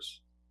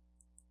herbivores?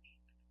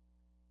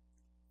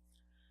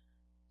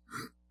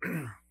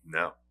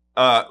 No.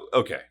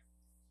 Okay.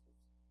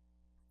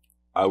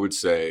 I would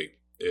say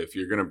if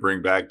you're going to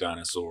bring back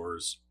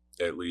dinosaurs,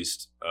 at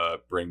least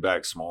bring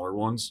back smaller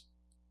ones.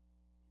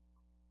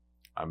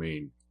 I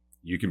mean,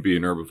 you can be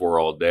an herbivore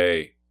all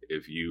day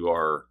if you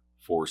are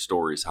 4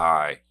 stories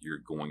high, you're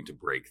going to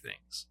break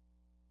things,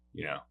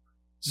 you know.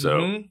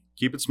 So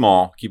keep it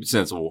small, keep it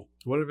sensible.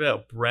 What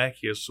about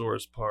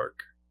Brachiosaurus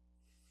Park?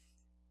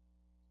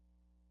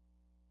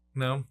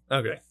 No?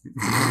 Okay.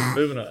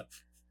 Moving on.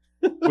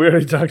 We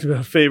already talked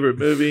about favorite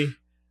movie.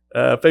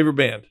 Favorite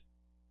band?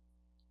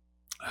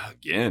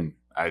 Again,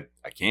 I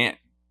can't.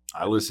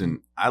 I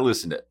listen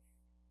to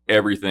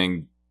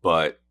everything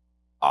but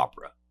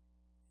opera.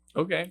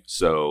 Okay.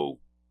 So,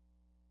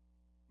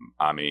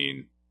 I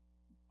mean,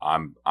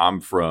 I'm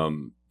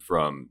from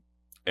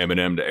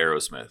Eminem to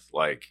Aerosmith.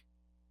 Like,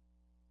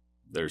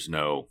 there's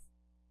nothing.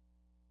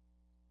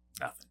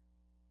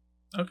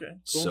 Okay.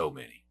 Cool. So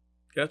many.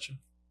 Gotcha.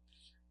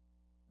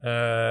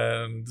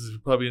 This is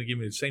probably going to give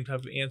me the same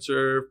type of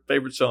answer.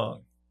 Favorite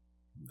song?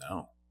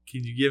 No.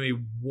 Can you give me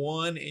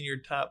one in your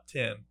top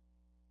 10?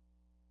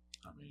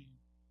 I mean,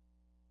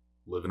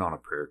 Living on a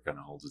Prayer kind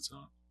of holds its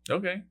own.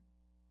 Okay.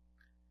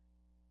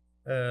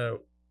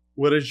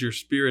 What is your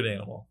spirit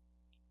animal?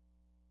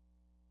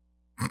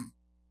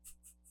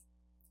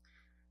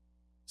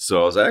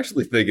 So I was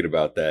actually thinking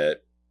about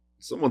that.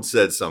 Someone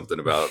said something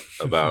about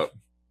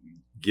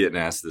getting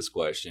asked this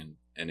question,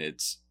 and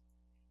it's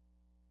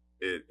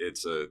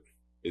a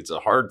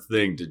hard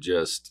thing to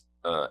just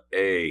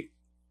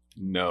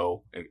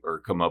know or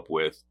come up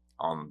with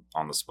on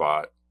the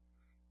spot.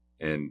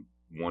 And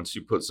once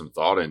you put some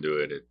thought into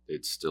it,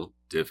 it's still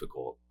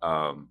difficult.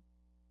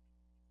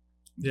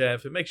 Yeah,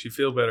 if it makes you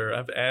feel better,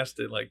 I've asked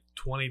it like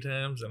 20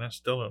 times and I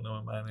still don't know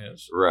what mine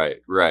is.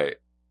 Right.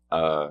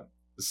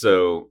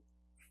 So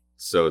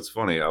it's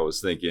funny. I was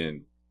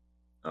thinking,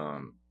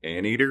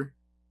 anteater.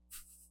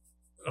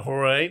 All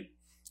right.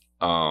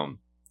 I'm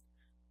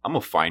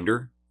a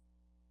finder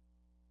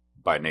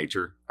by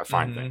nature. I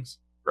find things,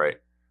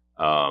 right?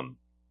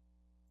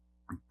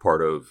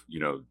 Part of,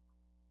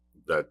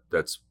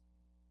 that's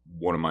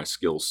one of my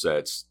skill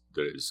sets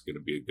that is going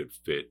to be a good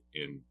fit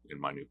in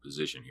my new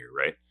position here,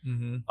 right?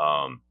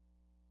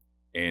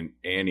 And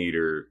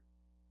anteater,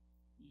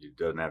 it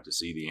doesn't have to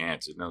see the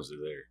ants; it knows they're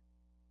there.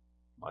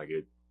 Like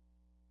it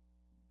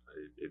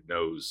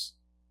knows.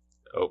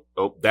 Oh,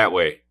 that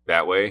way.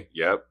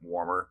 Yep,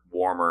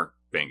 warmer,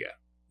 bingo.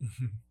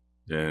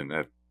 And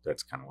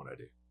that's kind of what I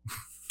do.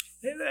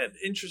 Isn't that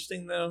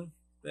interesting though?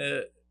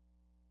 I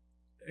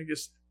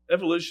guess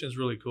evolution is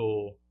really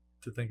cool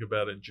to think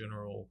about in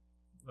general.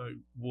 Like,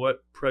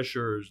 what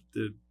pressures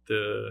did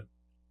the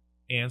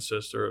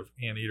ancestor of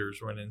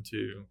anteaters run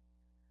into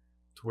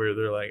to where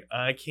they're like,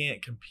 I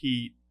can't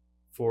compete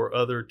for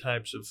other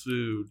types of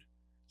food,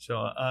 so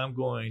I'm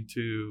going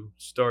to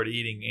start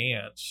eating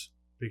ants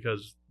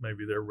because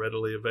maybe they're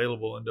readily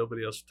available and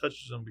nobody else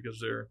touches them because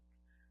they're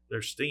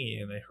stingy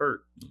and they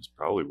hurt. He's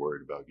probably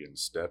worried about getting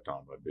stepped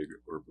on by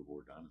bigger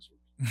herbivore dinosaurs.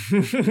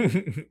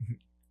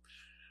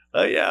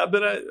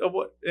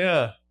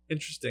 Yeah,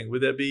 interesting.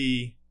 Would that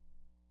be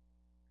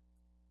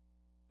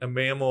a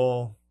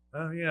mammal?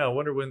 Oh yeah, I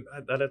wonder when.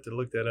 I'd have to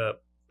look that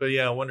up. But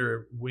yeah, I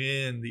wonder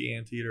when the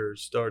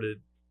anteaters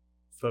started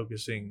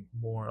focusing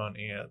more on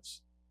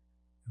ants,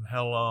 and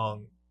how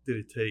long did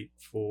it take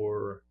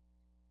for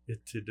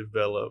it to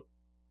develop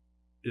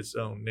its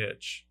own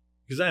niche?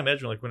 Because I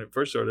imagine, like, when it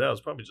first started out, it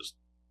was probably just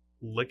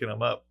licking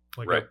them up,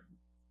 like right.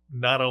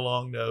 Not a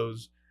long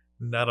nose,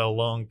 not a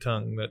long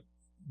tongue that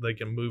they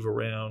can move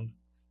around.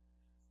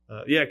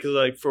 Yeah, because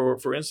like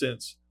for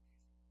instance,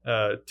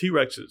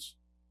 T-Rexes.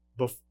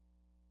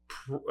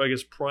 I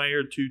guess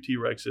prior to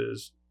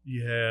T-Rexes,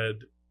 you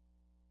had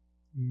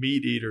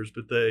meat eaters,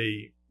 but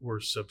they were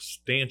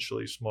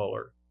substantially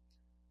smaller,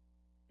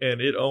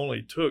 and it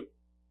only took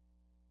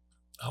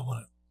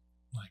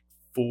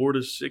 4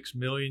 to 6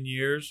 million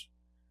years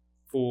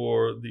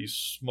for these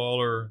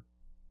smaller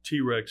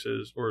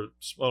T-Rexes or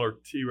smaller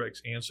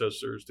T-Rex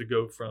ancestors to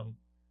go from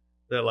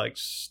that like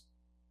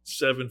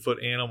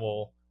 7-foot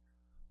animal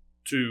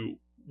to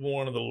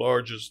one of the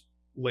largest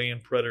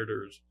land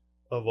predators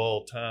of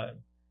all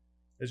time.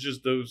 It's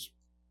just those,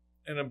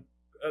 and I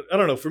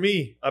don't know. For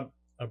me, I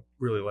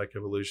really like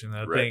evolution.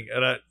 I think,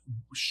 and I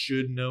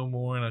should know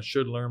more and I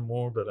should learn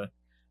more, but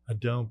I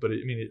don't. But I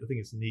think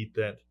it's neat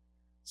that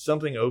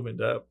something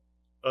opened up.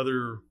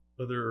 Other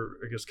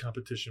I guess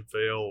competition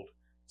failed,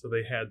 so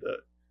they had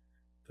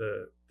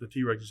the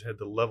T-Rexes had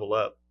to level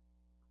up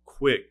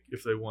quick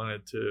if they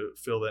wanted to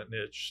fill that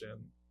niche,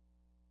 and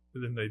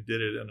then they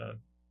did it in a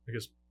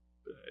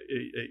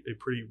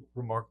pretty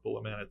remarkable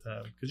amount of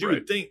time. Because you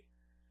would think,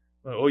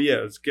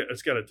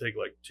 it's got to take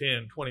like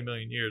 10, 20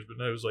 million years, but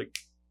no, it was like,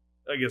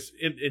 I guess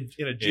in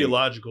a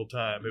geological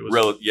time, it was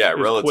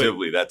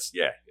relatively. Quick.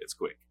 It's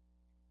quick.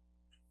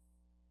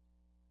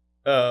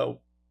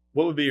 What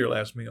would be your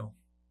last meal?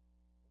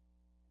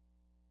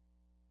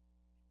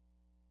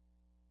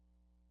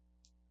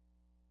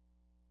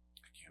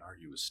 I can't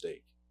argue with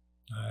steak.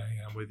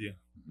 I'm with you.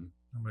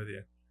 I'm with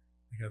you.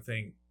 I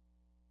think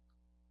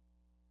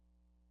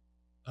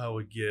I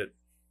would get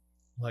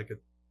like a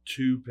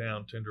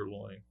 2-pound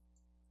tenderloin.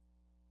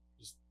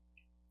 Just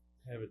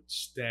have it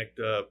stacked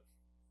up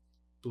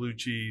blue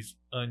cheese,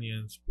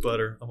 onions,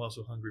 butter. I'm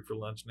also hungry for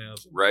lunch now,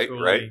 so I'm Right.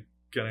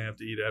 gonna have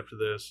to eat after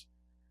this.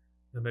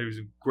 And maybe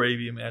some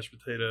gravy and mashed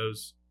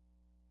potatoes.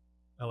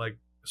 I like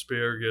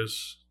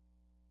asparagus.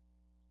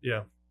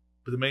 Yeah,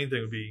 but the main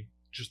thing would be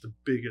just the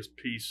biggest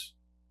piece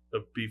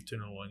of beef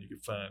tenderloin you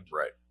could find.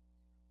 Right.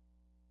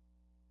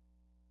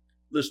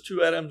 List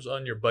 2 items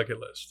on your bucket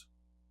list.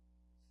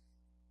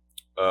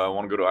 I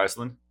want to go to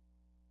Iceland.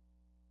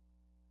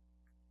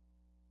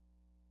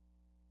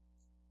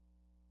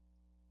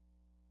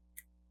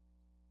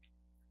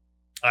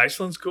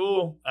 Iceland's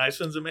cool.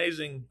 Iceland's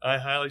amazing. I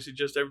highly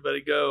suggest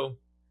everybody go.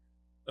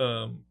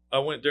 I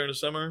went during the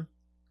summer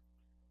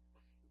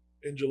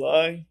in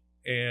July,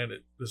 and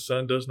the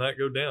sun does not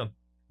go down.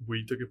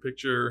 We took a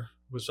picture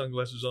with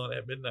sunglasses on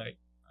at midnight.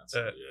 That's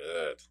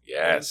good.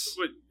 Yes.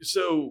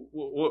 So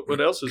what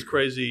else is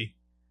crazy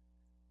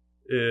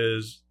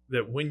is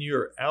that when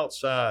you're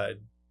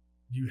outside,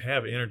 you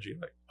have energy.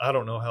 Like, I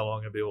don't know how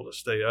long I'd be able to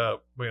stay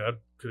up. I mean, I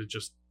could have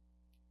just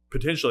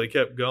potentially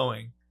kept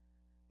going,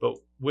 but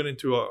went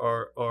into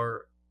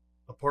our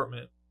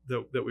apartment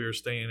that we were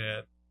staying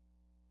at.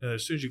 And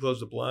as soon as you close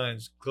the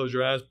blinds, close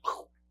your eyes,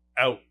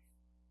 out.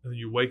 And then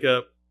you wake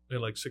up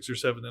at like 6 or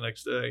 7 the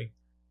next day.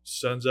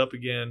 Sun's up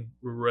again.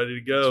 We're ready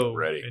to go.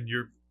 Ready. And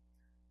you're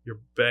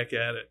back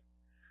at it.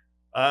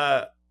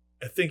 I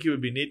think it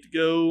would be neat to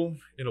go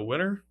in the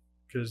winter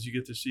because you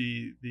get to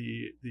see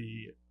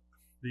the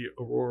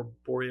aurora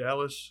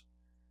borealis.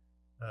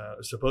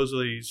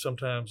 Supposedly,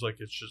 sometimes like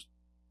it's just,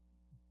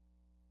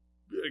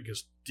 I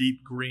guess,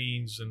 deep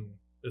greens, and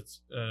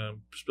it's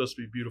supposed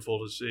to be beautiful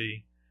to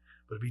see,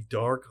 but it'd be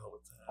dark all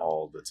the time.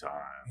 All the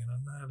time. And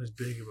I'm not as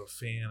big of a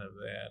fan of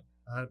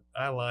that.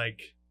 I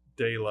like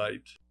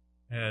daylight,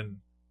 and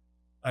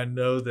I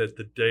know that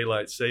the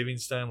daylight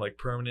savings time, like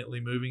permanently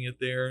moving it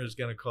there, is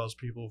going to cause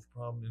people a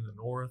problem in the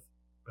north,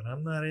 but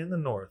I'm not in the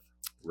north.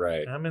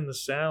 Right. I'm in the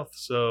south,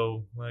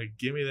 so like,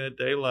 give me that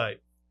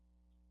daylight.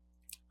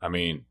 I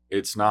mean,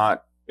 it's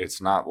not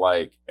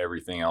like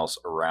everything else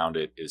around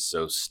it is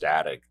so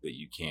static that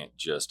you can't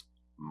just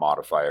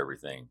modify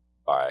everything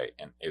by,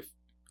 and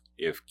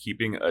if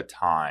keeping a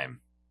time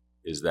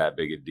is that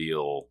big a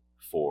deal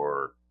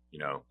for,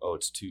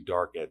 it's too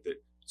dark at that,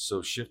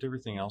 so shift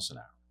everything else an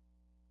hour.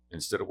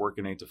 Instead of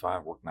working 8 to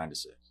 5, work 9 to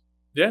 6.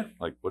 Yeah.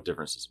 Like, what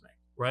difference does it make?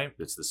 Right.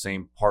 It's the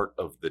same part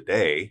of the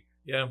day.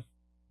 Yeah.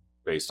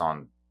 Based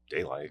on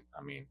daylight.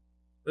 I mean,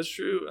 that's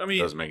true. I mean,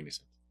 it doesn't make any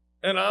sense.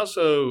 And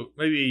also,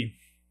 maybe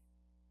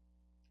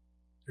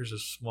there's a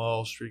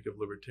small streak of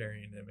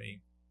libertarian in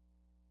me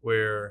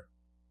where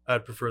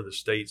I'd prefer the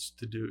states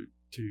to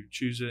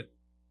choose it.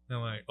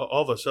 And like,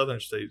 all the southern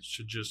states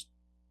should just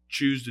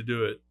choose to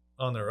do it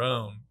on their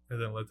own, and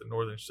then let the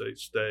northern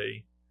states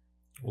stay.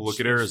 Well,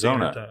 look at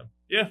Arizona. Time.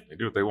 Yeah, they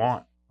do what they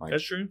want. Like,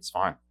 that's true. It's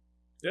fine.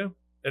 Yeah,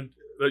 and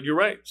you're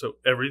right. So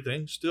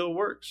everything still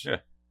works. Yeah,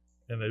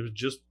 and they would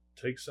just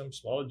take some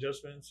small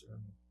adjustments,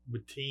 and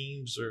with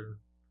Teams or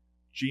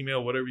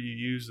Gmail, whatever you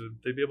use,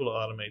 they'd be able to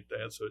automate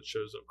that so it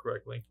shows up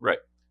correctly. Right.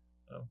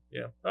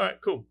 Yeah. All right.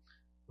 Cool.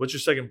 What's your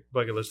second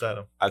bucket list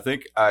item? I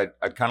think I'd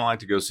kind of like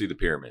to go see the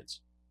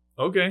pyramids.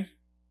 Okay.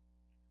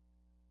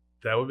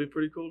 That would be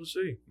pretty cool to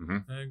see.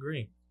 Mm-hmm. I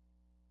agree.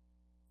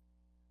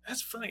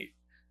 That's funny.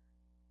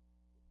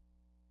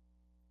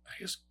 I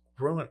guess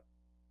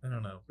I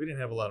don't know. We didn't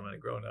have a lot of money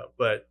growing up,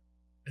 but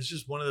it's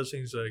just one of those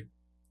things like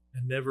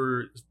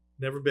never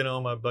been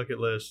on my bucket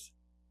list.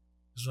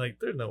 It's like,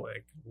 there's no way I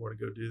can afford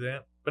to go do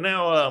that. But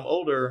now I'm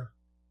older,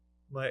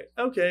 I'm like,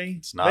 okay.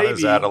 It's not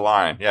as out of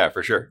line. Yeah,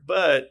 for sure.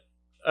 But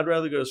I'd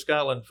rather go to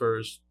Scotland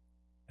first.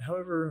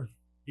 However,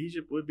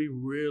 Egypt would be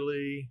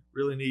really,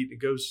 really neat to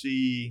go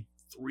see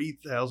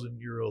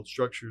 3,000-year-old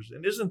structures.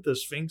 And isn't the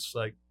Sphinx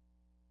like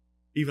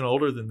even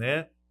older than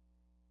that?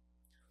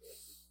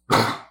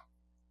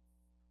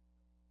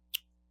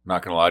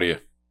 Not gonna lie to you,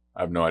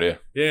 I have no idea.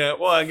 Yeah,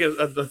 well, I guess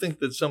I think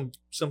that some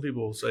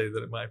people will say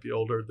that it might be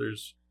older.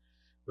 There's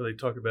where they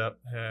talk about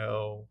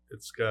how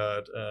it's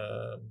got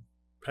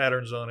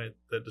patterns on it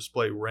that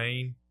display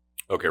rain.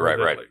 Okay, right.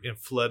 Like, and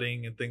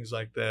flooding and things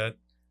like that.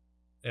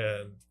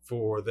 And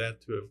for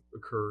that to have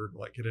occurred,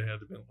 like, it had to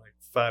have been like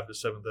 5,000 to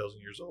 7,000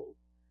 years old.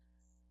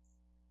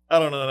 I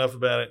don't know enough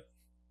about it.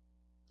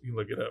 You can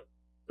look it up,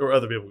 or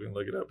other people can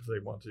look it up if they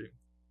want to.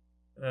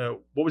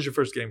 What was your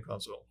first game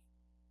console?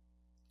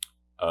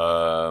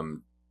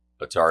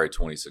 Atari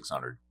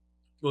 2600.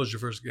 What was your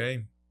first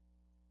game?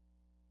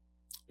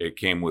 It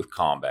came with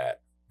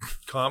Combat.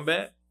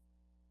 Combat?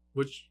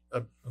 Which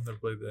I've never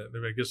played that.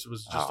 I guess it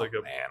was just like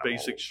a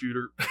basic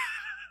shooter.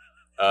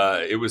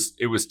 It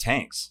was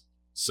tanks.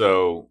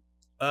 So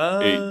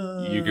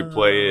you could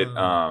play it.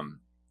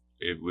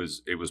 It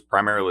was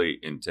primarily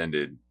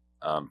intended,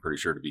 I'm pretty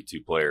sure, to be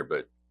 2-player,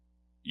 but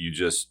you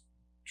just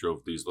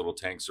drove these little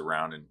tanks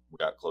around and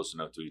got close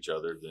enough to each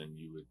other, then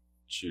you would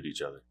shoot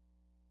each other.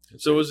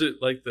 So was it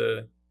like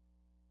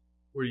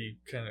where you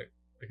kind of,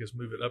 I guess,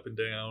 move it up and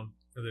down,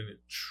 and then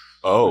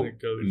it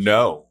goes?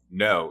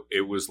 No.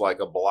 It was like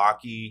a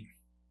blocky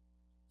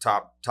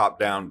top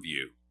down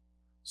view.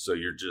 So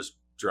you're just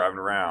driving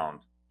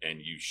around and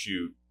you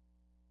shoot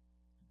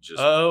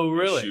just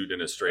really? shoot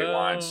in a straight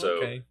line. So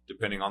okay.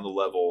 depending on the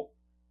level,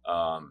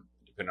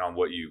 depending on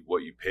what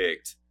you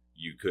picked,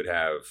 you could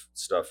have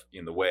stuff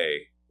in the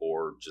way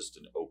or just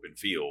an open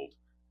field,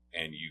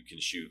 and you can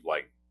shoot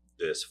like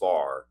this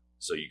far.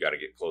 So you got to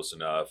get close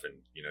enough, and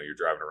you're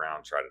driving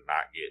around, try to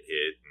not get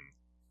hit. And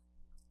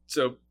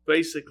so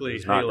basically,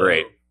 it's Halo, not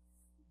great,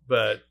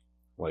 but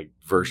like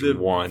version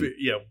 1,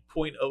 yeah,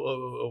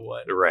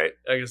 0.0001. right?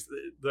 I guess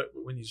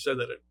when you said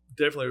that, it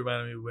definitely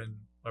reminded me when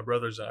my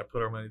brothers and I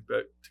put our money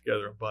back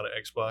together and bought an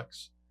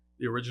Xbox,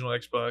 the original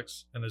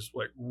Xbox, and it's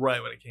like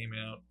right when it came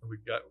out, and we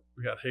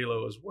got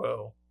Halo as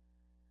well,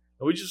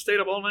 and we just stayed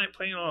up all night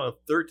playing on a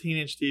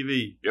 13-inch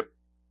TV. Yep,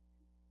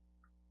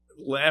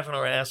 laughing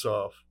our ass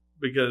off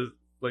because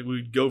like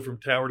we'd go from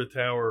tower to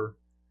tower,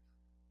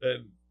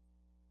 and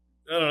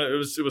I don't know, it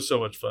was so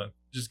much fun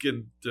just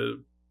getting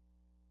to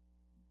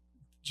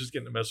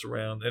mess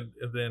around, and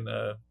then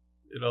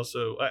it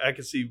also I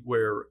could see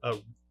where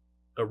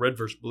a red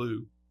versus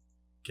blue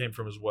came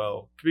from as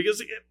well,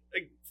 because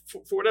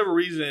for whatever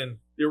reason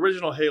the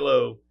original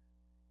Halo,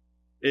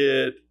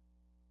 it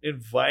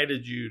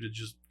invited you to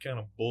just kind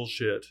of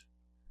bullshit,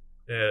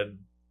 and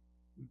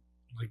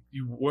like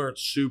you weren't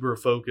super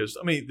focused.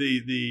 I mean,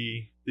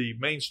 the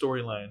main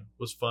storyline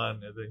was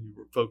fun, and then you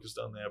were focused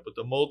on that, but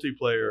the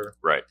multiplayer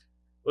right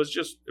was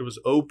it was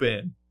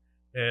open,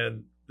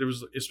 and there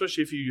was,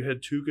 especially if you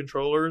had 2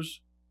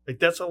 controllers, like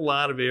that's a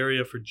lot of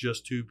area for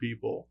just 2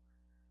 people.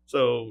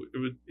 So it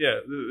would,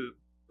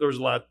 there was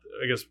a lot,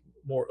 I guess,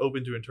 more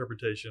open to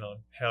interpretation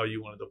on how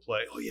you wanted to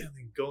play. Oh yeah, and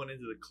then going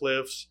into the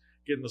cliffs,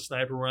 getting the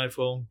sniper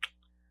rifle,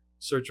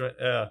 search.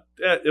 The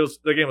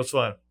game was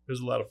fun. It was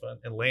a lot of fun,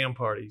 and LAN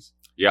parties.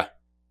 Yeah,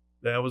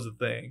 that was a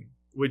thing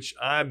which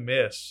I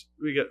miss.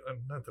 We got,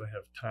 not that I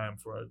have time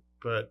for it,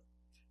 but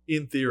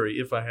in theory,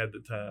 if I had the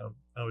time,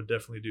 I would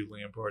definitely do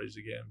LAN parties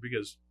again,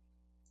 because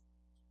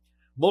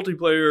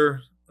multiplayer,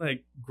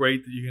 like,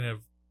 great that you can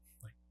have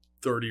like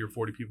 30 or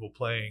 40 people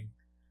playing.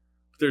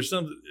 But there's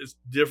something, it's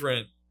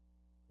different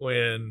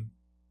when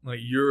like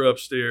you're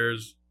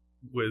upstairs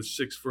with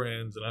 6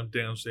 friends and I'm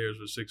downstairs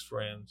with 6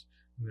 friends,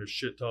 and there's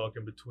shit talk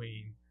in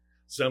between.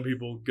 Some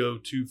people go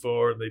too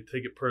far and they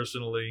take it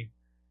personally.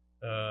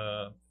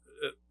 But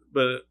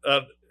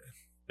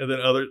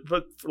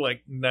for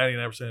like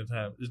 99% of the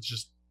time, it's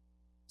just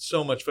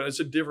so much fun. It's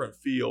a different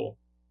feel.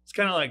 It's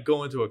kind of like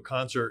going to a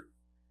concert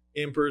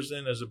in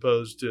person as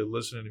opposed to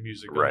listening to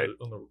music right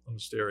on the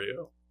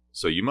stereo.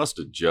 So you must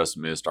have just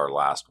missed our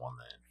last one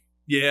then.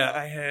 Yeah,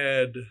 I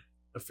had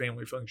a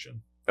family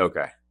function.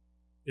 Okay.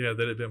 Yeah,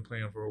 that had been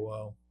planned for a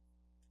while.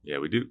 Yeah,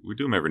 we do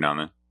them every now and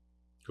then.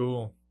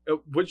 Cool.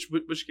 Which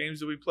games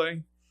did we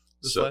play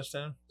this last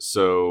time?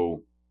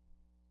 So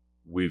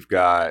we've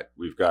got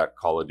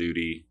Call of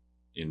Duty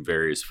in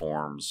various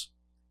forms.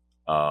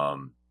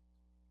 There's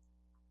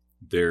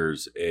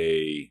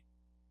an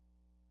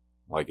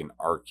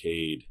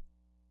arcade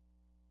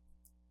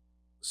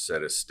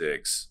set of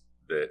sticks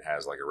that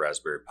has like a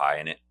Raspberry Pi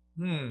in it.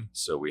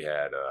 So we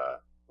had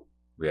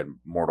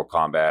Mortal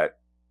Kombat,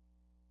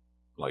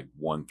 like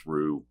 1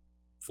 through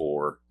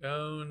 4.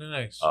 Oh,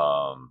 nice.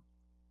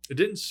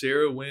 Didn't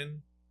Sarah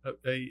win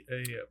a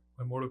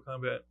Mortal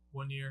Kombat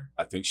one year?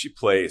 I think she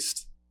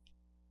placed.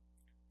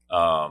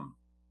 I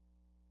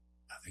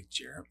think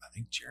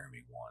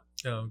Jeremy won.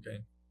 Oh,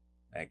 okay.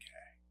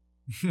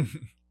 Okay.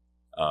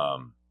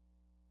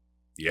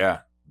 Yeah,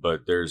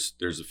 but there's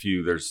a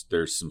few.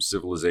 There's some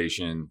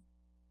Civilization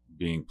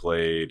being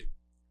played.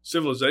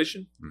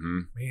 Civilization? Mm-hmm.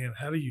 Man,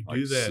 how do you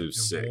do that in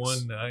 6.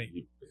 one night?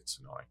 It's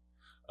annoying.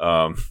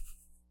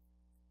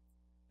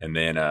 And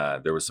then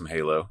there was some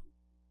Halo.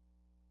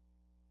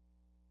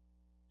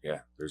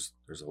 Yeah, there's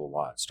a whole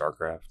lot.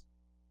 StarCraft.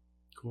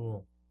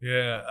 Cool.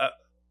 Yeah,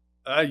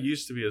 I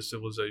used to be a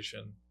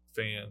Civilization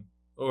fan,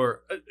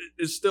 or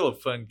it's still a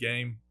fun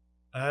game.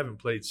 I haven't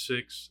played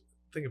 6.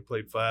 I think I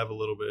played 5 a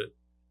little bit.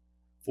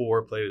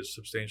 4 played a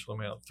substantial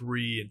amount.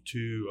 3 and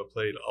 2 I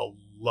played a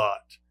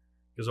lot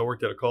because I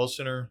worked at a call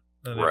center,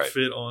 and it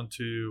fit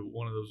onto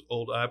one of those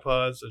old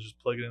iPods. I just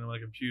plug it into my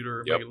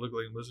computer, make it look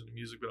like I'm listening to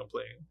music, but I'm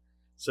playing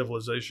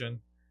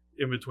Civilization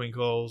in between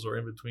calls or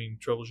in between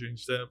troubleshooting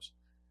steps.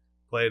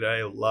 Played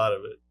a lot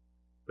of it.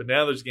 But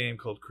now there's a game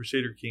called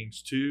Crusader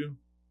Kings 2.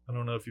 I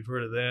don't know if you've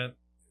heard of that.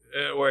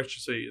 Or I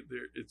should say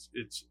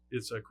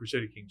it's a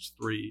Crusader Kings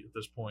 3 at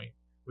this point,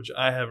 which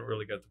I haven't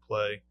really got to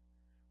play.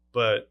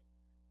 But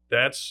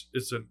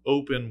it's an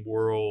open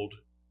world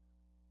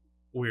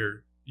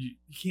where you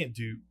can't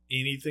do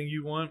anything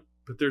you want,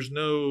 but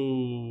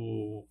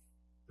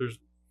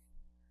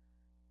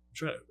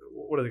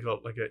what do they call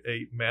it? Like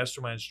a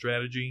mastermind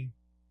strategy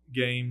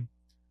game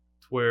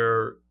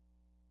where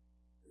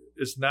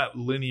it's not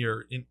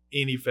linear in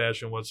any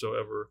fashion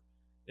whatsoever.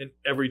 And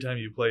every time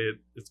you play it,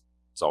 it's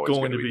always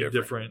going to be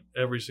different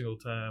every single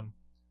time.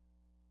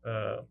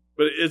 But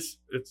it's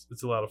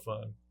a lot of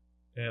fun.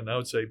 And I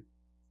would say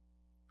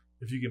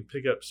if you can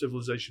pick up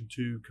Civilization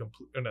 2,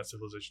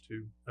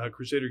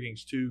 Crusader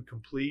Kings 2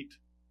 complete,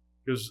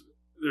 because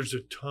there's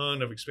a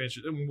ton of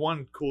expansion. And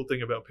one cool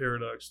thing about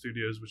Paradox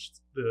Studios, which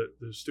is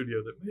the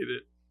studio that made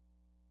it,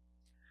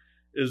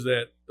 is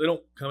that they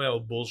don't come out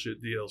with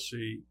bullshit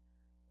DLC.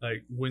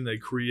 Like when they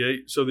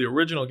create, so the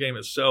original game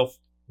itself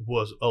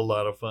was a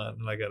lot of fun,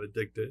 and I got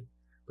addicted.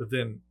 But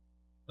then,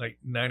 like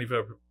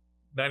 95%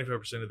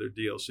 of their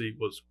DLC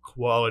was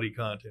quality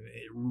content. And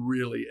it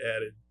really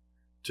added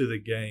to the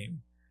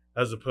game,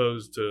 as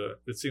opposed to,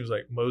 it seems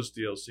like most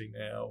DLC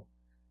now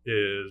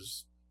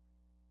is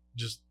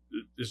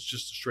it's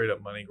just a straight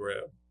up money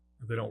grab.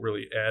 They don't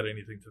really add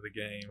anything to the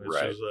game. It's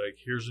Right. just like,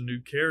 here's a new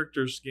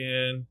character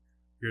skin,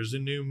 here's a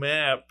new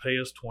map, pay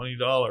us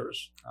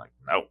 $20. Like,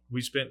 nope.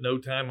 We spent no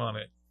time on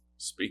it.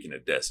 Speaking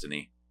of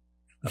Destiny,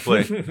 I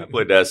play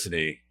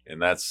Destiny,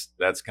 and that's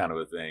kind of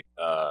a thing.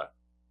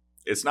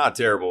 It's not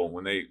terrible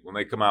when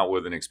they come out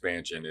with an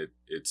expansion.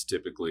 It's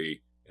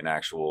typically an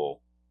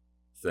actual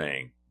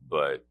thing,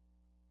 but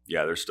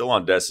yeah, they're still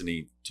on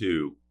Destiny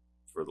 2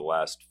 for the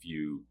last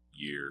few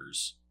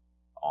years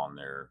on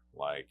their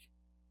like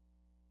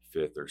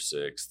 5th or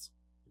 6th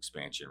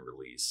expansion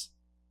release.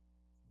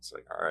 It's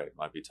like, all right,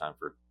 might be time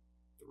for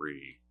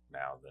 3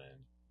 now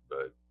then,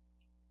 but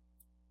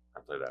I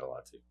play that a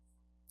lot too.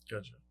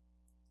 Gotcha.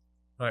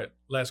 All right,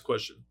 last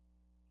question.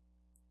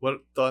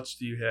 What thoughts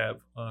do you have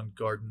on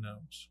garden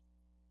gnomes?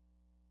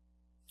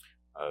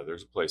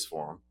 There's a place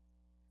for them.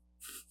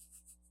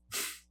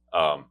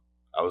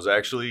 I was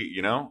actually,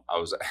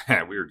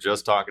 we were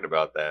just talking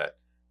about that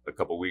a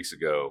couple weeks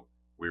ago.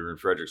 We were in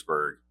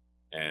Fredericksburg,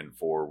 and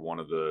for one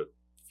of the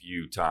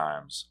few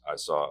times I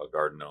saw a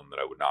garden gnome that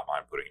I would not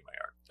mind putting in my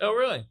yard. Oh,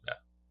 really? Yeah.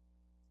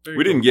 Very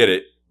We cool. didn't get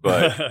it,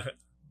 but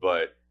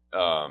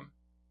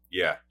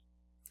yeah,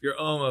 You're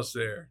almost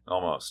there.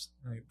 almost.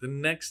 Like, the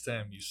next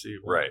time you see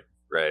one,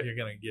 Right. you're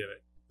going to get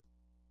it.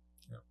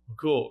 Yeah. Well,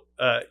 cool.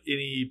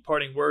 Any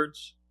parting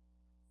words?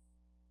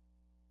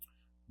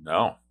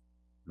 No,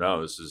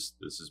 this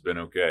has been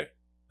okay.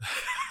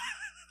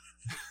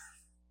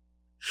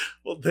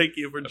 Well, thank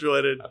you for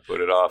joining. I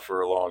put it off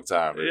for a long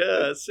time.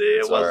 Yeah, see, it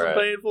it's all wasn't right.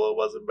 painful. It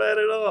wasn't bad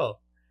at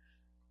all.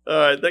 All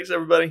right, thanks,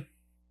 everybody.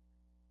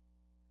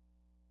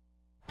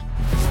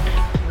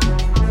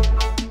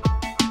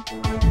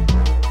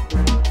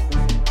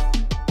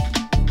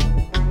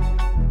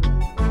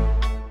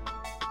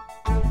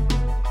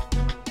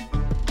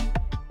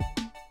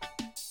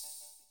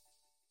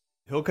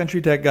 Hill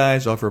Country Tech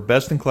Guys offer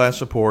best-in-class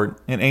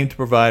support and aim to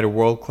provide a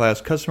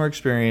world-class customer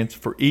experience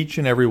for each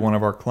and every one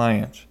of our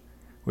clients.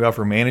 We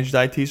offer managed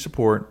IT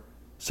support,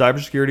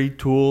 cybersecurity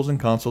tools and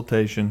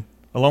consultation,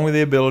 along with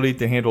the ability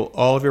to handle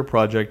all of your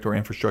project or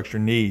infrastructure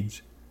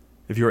needs.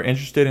 If you are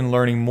interested in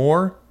learning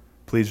more,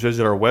 please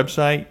visit our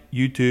website,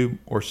 YouTube,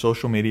 or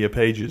social media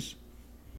pages.